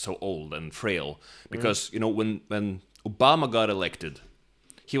he's so old and frail. Because, when Obama got elected,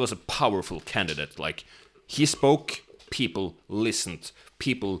 he was a powerful candidate. He spoke, people listened.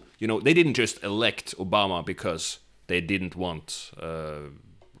 People, they didn't just elect Obama because they didn't want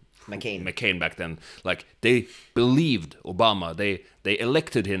McCain back then. They believed Obama. They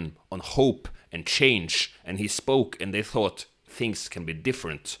elected him on hope and change, and he spoke, and they thought things can be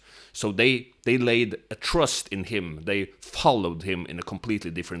different. So they laid a trust in him. They followed him in a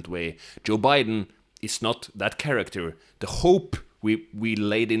completely different way. Joe Biden is not that character. The hope we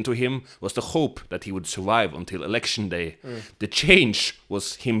laid into him was the hope that he would survive until election day. The change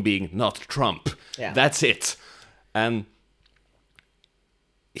was him being not Trump. Yeah. That's it. And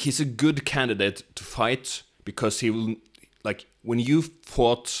he's a good candidate to fight because he will, when you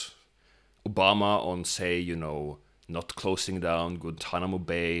fought Obama on, say, not closing down Guantanamo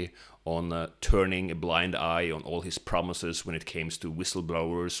Bay, on turning a blind eye on all his promises when it came to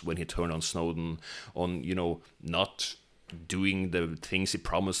whistleblowers, when he turned on Snowden, on, not doing the things he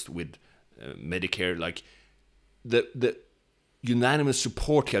promised with Medicare. The unanimous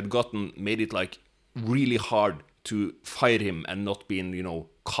support he had gotten made it, really hard to fight him and not being,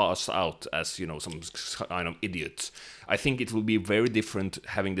 cast out as, some kind of idiot. I think it will be very different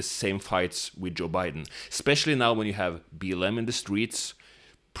having the same fights with Joe Biden, especially now when you have BLM in the streets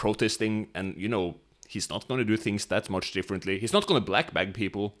protesting, and, he's not going to do things that much differently. He's not going to black bag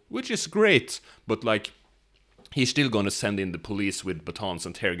people, which is great, but, he's still going to send in the police with batons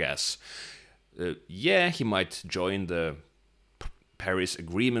and tear gas. He might join the Paris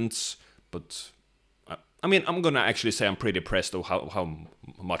agreements, but I'm going to actually say I'm pretty impressed of how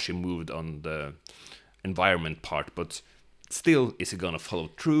much he moved on the environment part, but still, is he going to follow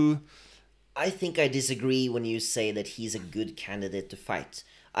through? I think I disagree when you say that he's a good candidate to fight.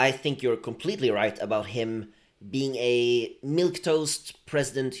 I think you're completely right about him being a milquetoast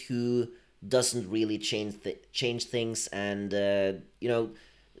president who doesn't really change things, and I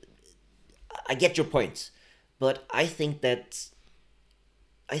get your point, but I think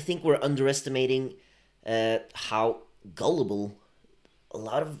we're underestimating how gullible a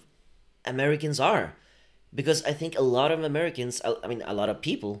lot of Americans are, because I think a lot of Americans, a lot of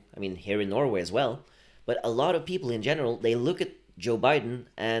people, here in Norway as well, but a lot of people in general, they look at Joe Biden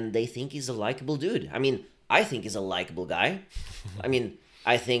and they think he's a likable dude. I think he's a likable guy.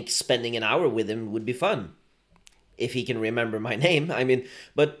 I think spending an hour with him would be fun if he can remember my name.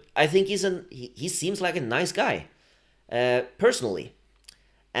 But I think he seems like a nice guy, personally.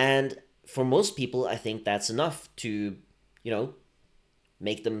 And for most people, I think that's enough to,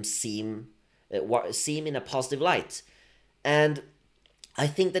 make them seem in a positive light. And I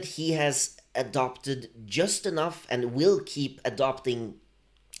think that he has adopted just enough and will keep adopting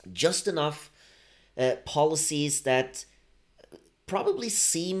just enough policies that probably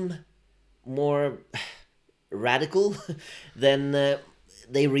seem more radical than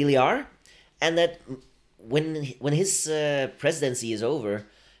they really are, and that when his presidency is over,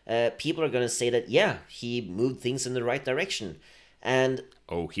 people are gonna say that yeah, he moved things in the right direction, and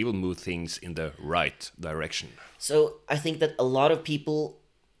Oh, he will move things in the right direction. so I think that a lot of people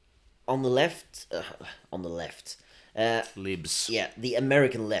on the left, on the left, uh, Libs. yeah, the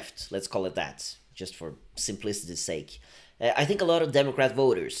American left, let's call it that, just for simplicity's sake. I think a lot of Democrat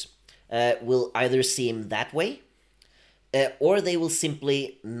voters will either see him that way, or they will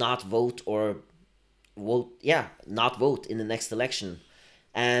simply not vote or vote, yeah, not vote in the next election,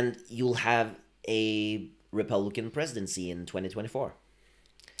 and you'll have a Republican presidency in 2024.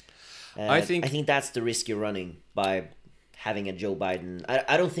 I I think think that's the risk you're running by having a Joe Biden.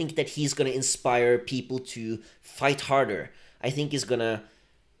 I don't think that he's going to inspire people to fight harder. I think he's going to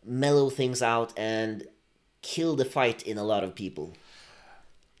mellow things out and kill the fight in a lot of people.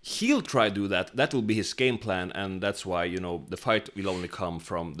 he'll try to do that. That will be his game plan, and that's why the fight will only come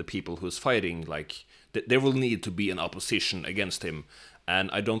from the people who's fighting. Like there will need to be an opposition against him, and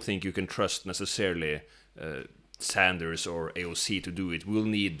I don't think you can trust necessarily Sanders or AOC to do it. We'll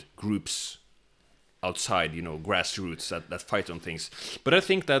need groups outside, grassroots that fight on things. But I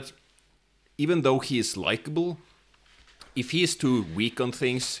think that even though he is likable, if he is too weak on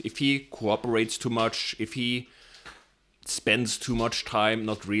things, if he cooperates too much, if he spends too much time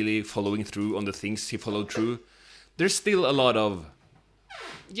not really following through on the things he followed through, there's still a lot of,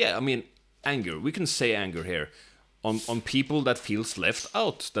 yeah, I mean, anger. We can say anger here on people that feels left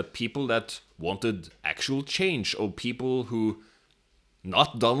out, that people that wanted actual change, or people who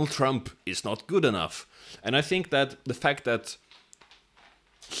not Donald Trump is not good enough. And I think that the fact that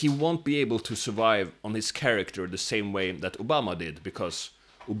he won't be able to survive on his character the same way that Obama did, because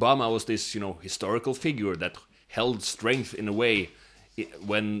Obama was this, historical figure that held strength in a way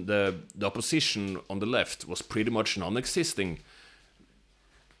when the opposition on the left was pretty much non-existing.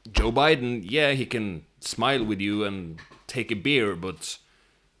 Joe Biden, yeah, he can smile with you and take a beer, but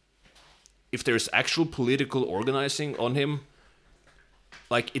if there's actual political organizing on him,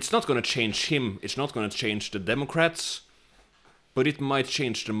 like, it's not going to change him, it's not going to change the Democrats, but it might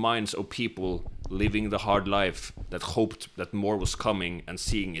change the minds of people living the hard life that hoped that more was coming and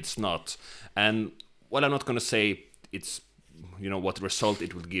seeing it's not. And while I'm not going to say it's, what result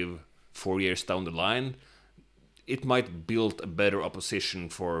it will give 4 years down the line, it might build a better opposition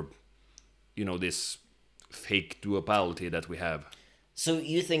for, this fake duality that we have. So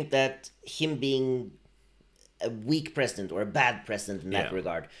you think that him being a weak president or a bad president in that Yeah.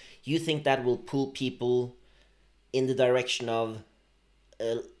 regard, you think that will pull people in the direction of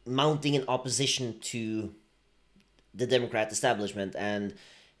mounting an opposition to the Democrat establishment and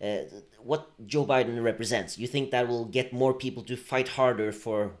what Joe Biden represents? You think that will get more people to fight harder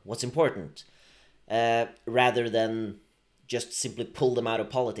for what's important, rather than just simply pull them out of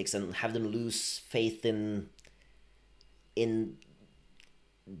politics and have them lose faith in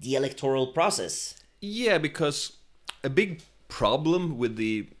the electoral process? Yeah, because a big problem with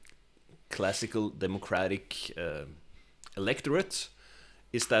the classical democratic electorate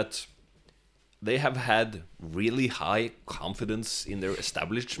is that they have had really high confidence in their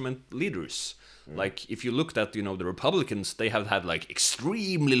establishment leaders. Like, if you looked at, the Republicans, they have had like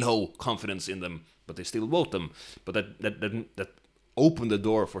extremely low confidence in them, but they still vote them. But that opened the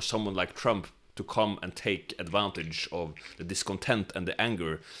door for someone like Trump to come and take advantage of the discontent and the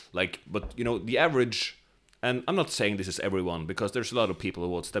anger. Like, but the average, and I'm not saying this is everyone, because there's a lot of people who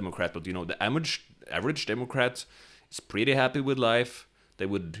vote Democrat, but the average Democrat is pretty happy with life. They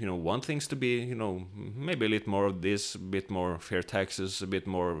would, want things to be, maybe a little more of this, a bit more fair taxes, a bit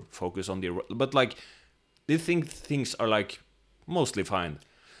more focus on the, but like, they think things are like mostly fine.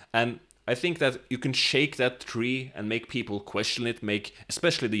 And I think that you can shake that tree and make people question it, make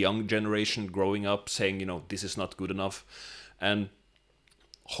especially the young generation growing up saying, this is not good enough, and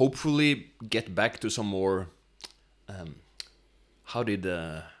hopefully get back to some more, how did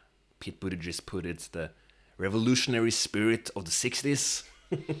Pete Buttigieg put it, the revolutionary spirit of the 60s.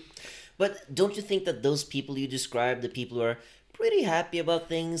 But don't you think that those people you described, the people who are pretty happy about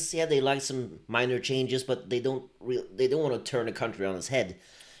things, yeah, they like some minor changes, but they don't want to turn the country on its head.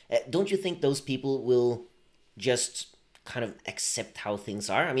 Don't you think those people will just kind of accept how things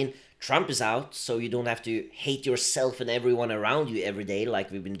are? I mean, Trump is out, so you don't have to hate yourself and everyone around you every day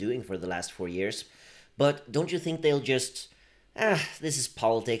like we've been doing for the last 4 years. But don't you think they'll just, this is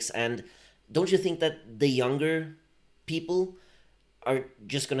politics, and don't you think that the younger people are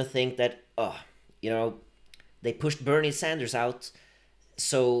just gonna think that, they pushed Bernie Sanders out,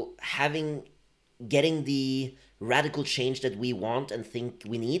 so getting the radical change that we want and think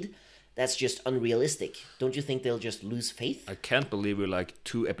we need, that's just unrealistic. Don't you think they'll just lose faith? I can't believe we're like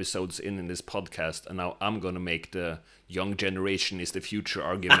 2 episodes in this podcast, and now I'm gonna make the young generation is the future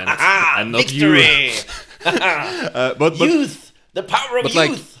argument, and not Victory! you. But Youth! The power of but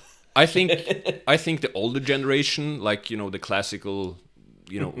youth! like, I think the older generation, like, you know, the classical,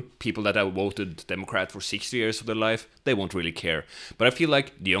 you know, people that have voted Democrat for 60 years of their life, they won't really care. But I feel like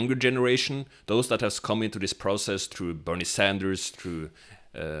the younger generation, those that has come into this process through Bernie Sanders, through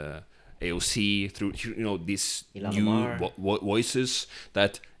AOC, through, you know, these Ilhan new Omar. voices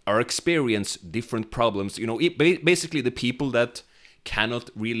that are experience different problems. You know, basically the people that cannot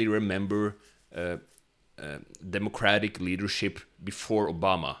really remember democratic leadership before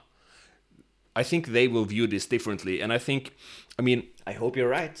Obama. I think they will view this differently, and I mean, I hope you're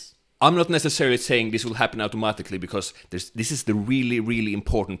right. I'm not necessarily saying this will happen automatically, because this is the really, really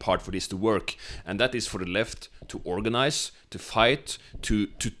important part for this to work, and that is for the left to organize, to fight, to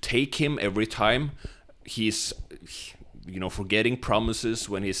take him every time he's, you know, forgetting promises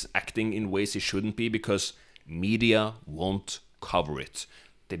when he's acting in ways he shouldn't be, because media won't cover it.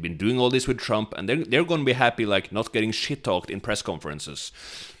 They've been doing all this with Trump, and they're going to be happy, like, not getting shit talked in press conferences.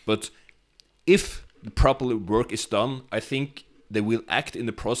 But if the proper work is done, I think they will act in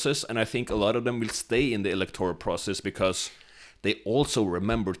the process, and I think a lot of them will stay in the electoral process because they also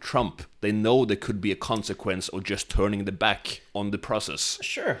remember Trump. They know there could be a consequence of just turning the back on the process.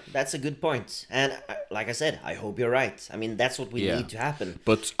 Sure, that's a good point. And like I said, I hope you're right. I mean, that's what we Yeah. need to happen.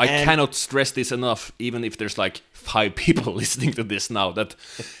 But I cannot stress this enough, even if there's like 5 people listening to this now, that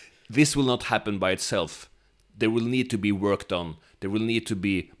this will not happen by itself. There will need to be work done. There will need to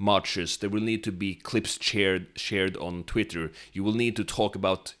be marches. There will need to be clips shared on Twitter. You will need to talk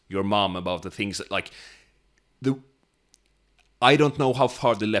about your mom, about the things that, like, I don't know how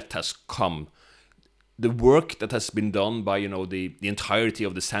far the left has come. The work that has been done by, you know, the entirety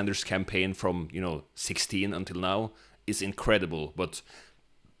of the Sanders campaign from, you know, 16 until now is incredible. But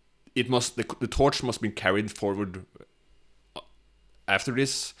it must the torch must be carried forward after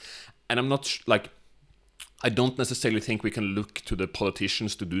this. And I'm not I don't necessarily think we can look to the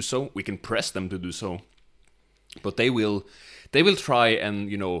politicians to do so. We can press them to do so, but they will try,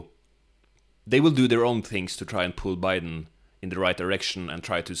 and, you know, they will do their own things to try and pull Biden in the right direction and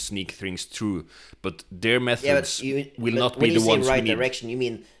try to sneak things through. But their methods will not be the ones we need. When you say right direction, you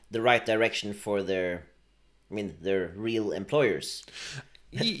mean the right direction for their real employers.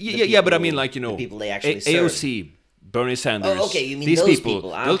 Yeah, but I mean, like, you know, the people they actually serve. AOC, Bernie Sanders, Oh, okay, you mean these those people,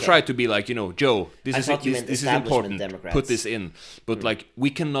 people. they'll Okay. try to be like, you know, Joe, this I is thought you meant this is establishment important. Democrats. Put this in. But like, we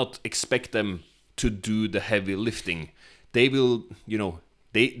cannot expect them to do the heavy lifting. They will, you know,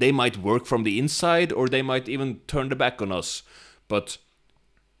 they might work from the inside, or they might even turn the back on us. But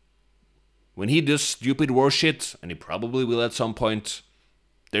when he does stupid war shit, and he probably will at some point,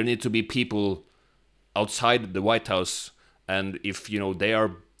 there need to be people outside the White House, and if, you know, they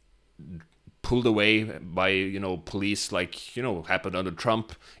are pulled away by, you know, police, like, you know, happened under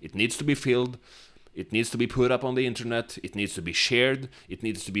Trump, it needs to be filmed, it needs to be put up on the internet, it needs to be shared, it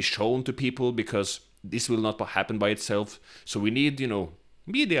needs to be shown to people, because this will not happen by itself. So we need, you know,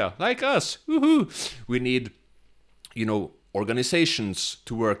 media like us. Woohoo! We need, you know, organizations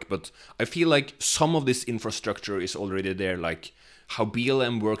to work. But I feel like some of this infrastructure is already there, like how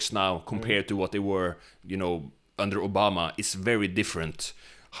BLM works now compared to what they were, you know, under Obama is very different.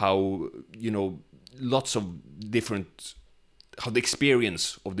 How, you know, lots of different, how the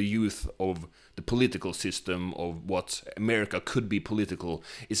experience of the youth of the political system, of what America could be political,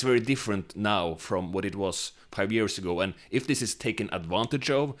 is very different now from what it was 5 years ago. And if this is taken advantage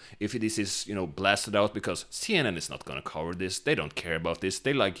of, if this is, you know, blasted out, because CNN is not going to cover this, they don't care about this,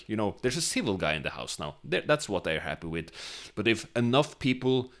 they like, you know, there's a civil guy in the house now, that's what they're happy with. But if enough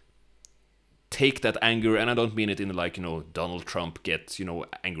people take that anger, and I don't mean it in like, you know, Donald Trump gets, you know,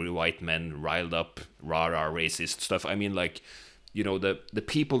 angry white men riled up, rah-rah racist stuff. I mean, like, you know, the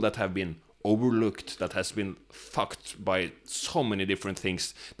people that have been overlooked, that has been fucked by so many different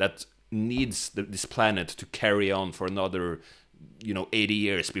things, that needs this planet to carry on for another, you know, 80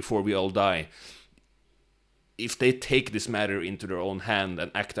 years before we all die. If they take this matter into their own hand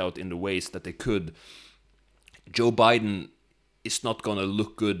and act out in the ways that they could, Joe Biden is not gonna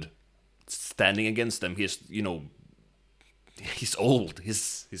look good standing against them. He's, you know, he's old.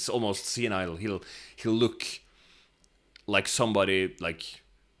 He's almost senile. He'll look like somebody, like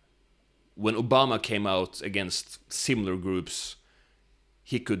when Obama came out against similar groups,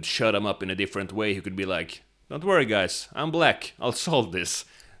 he could shut them up in a different way. He could be like, "Don't worry, guys. I'm black. I'll solve this.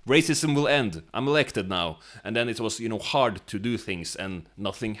 Racism will end. I'm elected now." And then it was, you know, hard to do things, and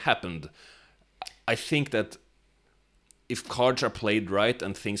nothing happened. I think that if cards are played right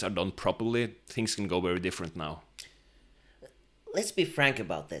and things are done properly, things can go very different now. Let's be frank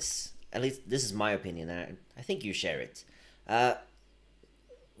about this. At least this is my opinion, and I think you share it. Uh,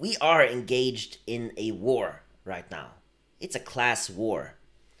 we are engaged in a war right now. It's a class war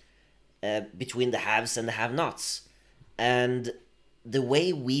between the haves and the have-nots. And the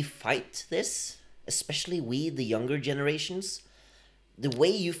way we fight this, especially we, the younger generations, the way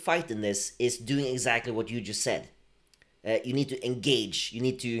you fight in this is doing exactly what you just said. You need to engage, you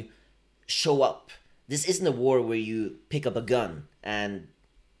need to show up. This isn't a war where you pick up a gun and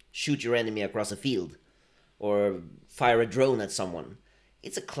shoot your enemy across a field or fire a drone at someone.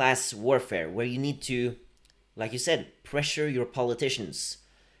 It's a class warfare where you need to, like you said, pressure your politicians.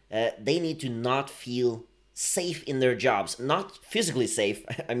 They need to not feel safe in their jobs. Not physically safe.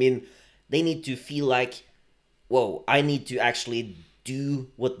 I mean, they need to feel like, whoa, I need to actually do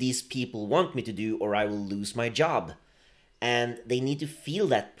what these people want me to do or I will lose my job. And they need to feel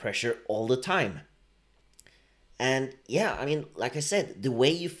that pressure all the time. And yeah, I mean, like I said, the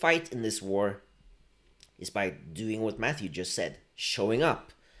way you fight in this war is by doing what Matthew just said, showing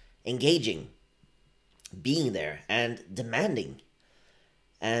up, engaging, being there, and demanding.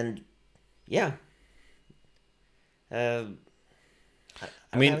 And yeah. I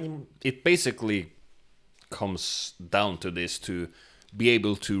mean, it basically comes down to this, to be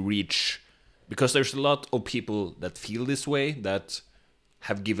able to reach, because there's a lot of people that feel this way, that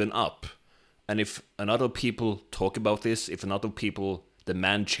have given up. And if another people talk about this, if another people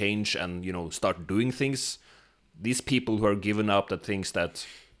demand change and, start doing things, these people who are given up, that thinks that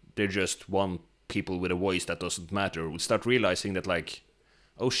they're just one people with a voice that doesn't matter, would start realizing that, like,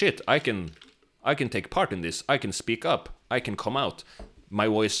 oh shit, I can take part in this, I can speak up, I can come out, my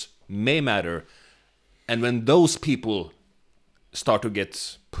voice may matter. And when those people start to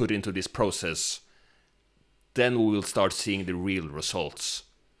get put into this process, then we will start seeing the real results.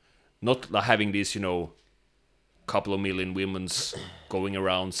 Not having these, couple of million women's going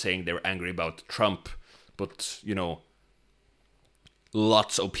around saying they're angry about Trump, but,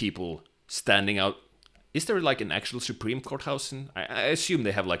 lots of people standing out. Is there like an actual Supreme Court house in? I assume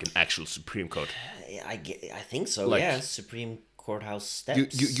they have like an actual Supreme Court. I think so. Like, yeah, Supreme Courthouse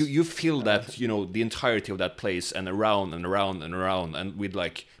steps. You feel that the entirety of that place, and around and around and around, and with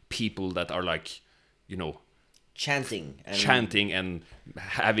like people that are like chanting and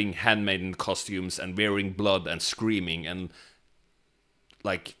having handmaiden costumes and wearing blood and screaming, and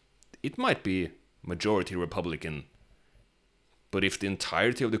like it might be majority Republican, but if the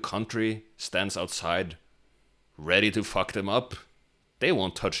entirety of the country stands outside ready to fuck them up, they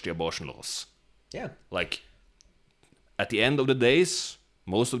won't touch the abortion laws. Yeah. Like, at the end of the days,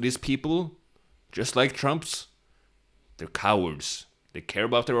 most of these people, just like Trump's, they're cowards. They care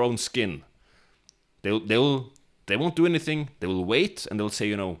about their own skin. They won't do anything. They will wait, and they'll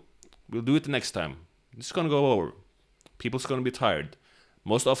say, we'll do it the next time. It's gonna go over. People's gonna be tired.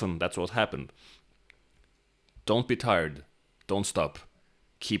 Most often, that's what happened. Don't be tired. Don't stop.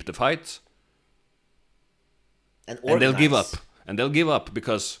 Keep the fight. And they'll give up. And they'll give up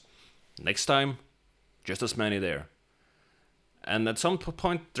because next time, just as many there. And at some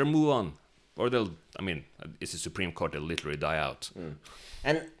point, they'll move on. Or it's the Supreme Court, they'll literally die out. Mm.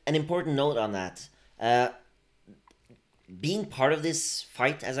 And an important note on that. Being part of this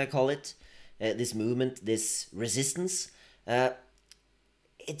fight, as I call it, this movement, this resistance,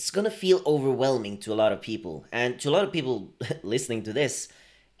 it's going to feel overwhelming to a lot of people. And to a lot of people listening to this,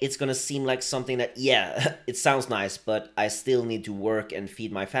 it's going to seem like something that, yeah, it sounds nice, but I still need to work and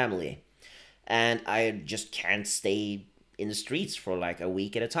feed my family. And I just can't stay in the streets for like a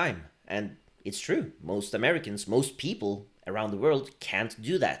week at a time. And it's true. Most Americans, most people around the world can't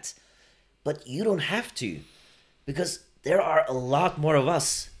do that. But you don't have to. Because there are a lot more of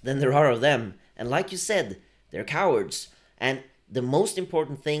us than there are of them. And like you said, they're cowards. And the most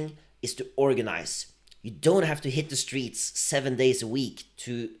important thing is to organize. You don't have to hit the streets 7 days a week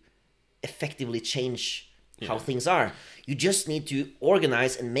to effectively change how things are. You just need to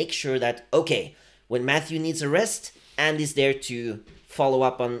organize and make sure that, okay, when Matthew needs a rest, Andy's there to follow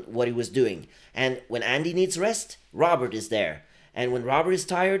up on what he was doing. And when Andy needs rest, Robert is there. And when Robert is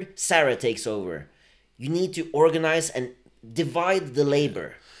tired, Sarah takes over. You need to organize and divide the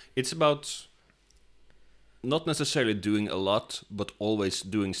labor. It's about not necessarily doing a lot, but always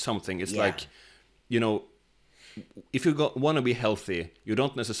doing something. It's like, if you want to be healthy, you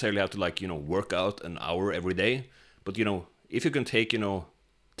don't necessarily have to work out an hour every day. But, if you can take,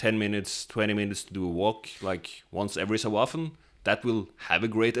 10 minutes, 20 minutes to do a walk, like once every so often, that will have a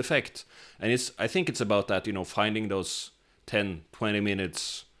great effect. And I think it's about that, finding those 10, 20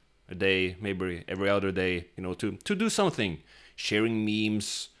 minutes a day, maybe every other day, to do something, sharing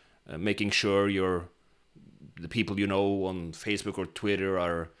memes, making sure the people you know on Facebook or Twitter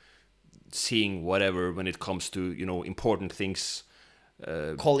are seeing whatever when it comes to important things,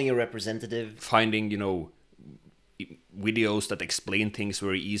 Calling a representative. finding videos that explain things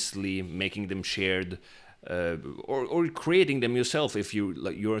very easily, making them shared, or creating them yourself if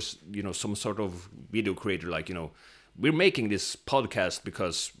you're some sort of video creator. We're making this podcast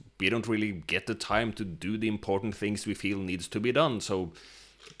because we don't really get the time to do the important things we feel needs to be done. So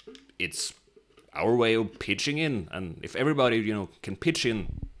it's our way of pitching in, and if everybody can pitch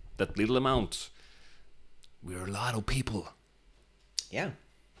in that little amount, we're a lot of people. Yeah.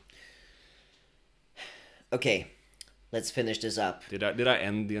 Okay, let's finish this up. Did I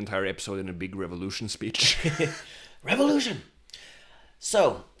end the entire episode in a big revolution speech? Revolution!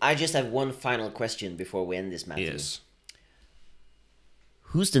 So, I just have one final question before we end this, Matthew. Yes.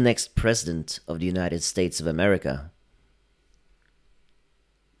 Who's the next president of the United States of America?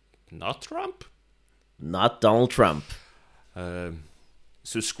 Not Trump. Not Donald Trump.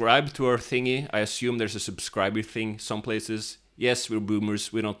 Subscribe to our thingy. I assume there's a subscriber thing some places. Yes, we're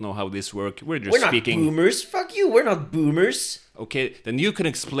boomers. We don't know how this works. We're just speaking. We're not boomers. Fuck you. We're not boomers. Okay, then you can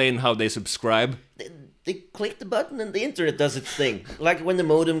explain how they subscribe. They click the button and the internet does its thing. Like when the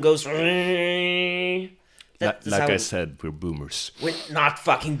modem goes... I said, we're boomers. We're not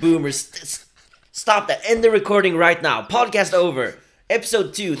fucking boomers. Stop that. End the recording right now. Podcast over.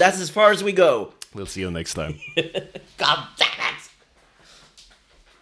 Episode 2. That's as far as we go. We'll see you next time. God damn it.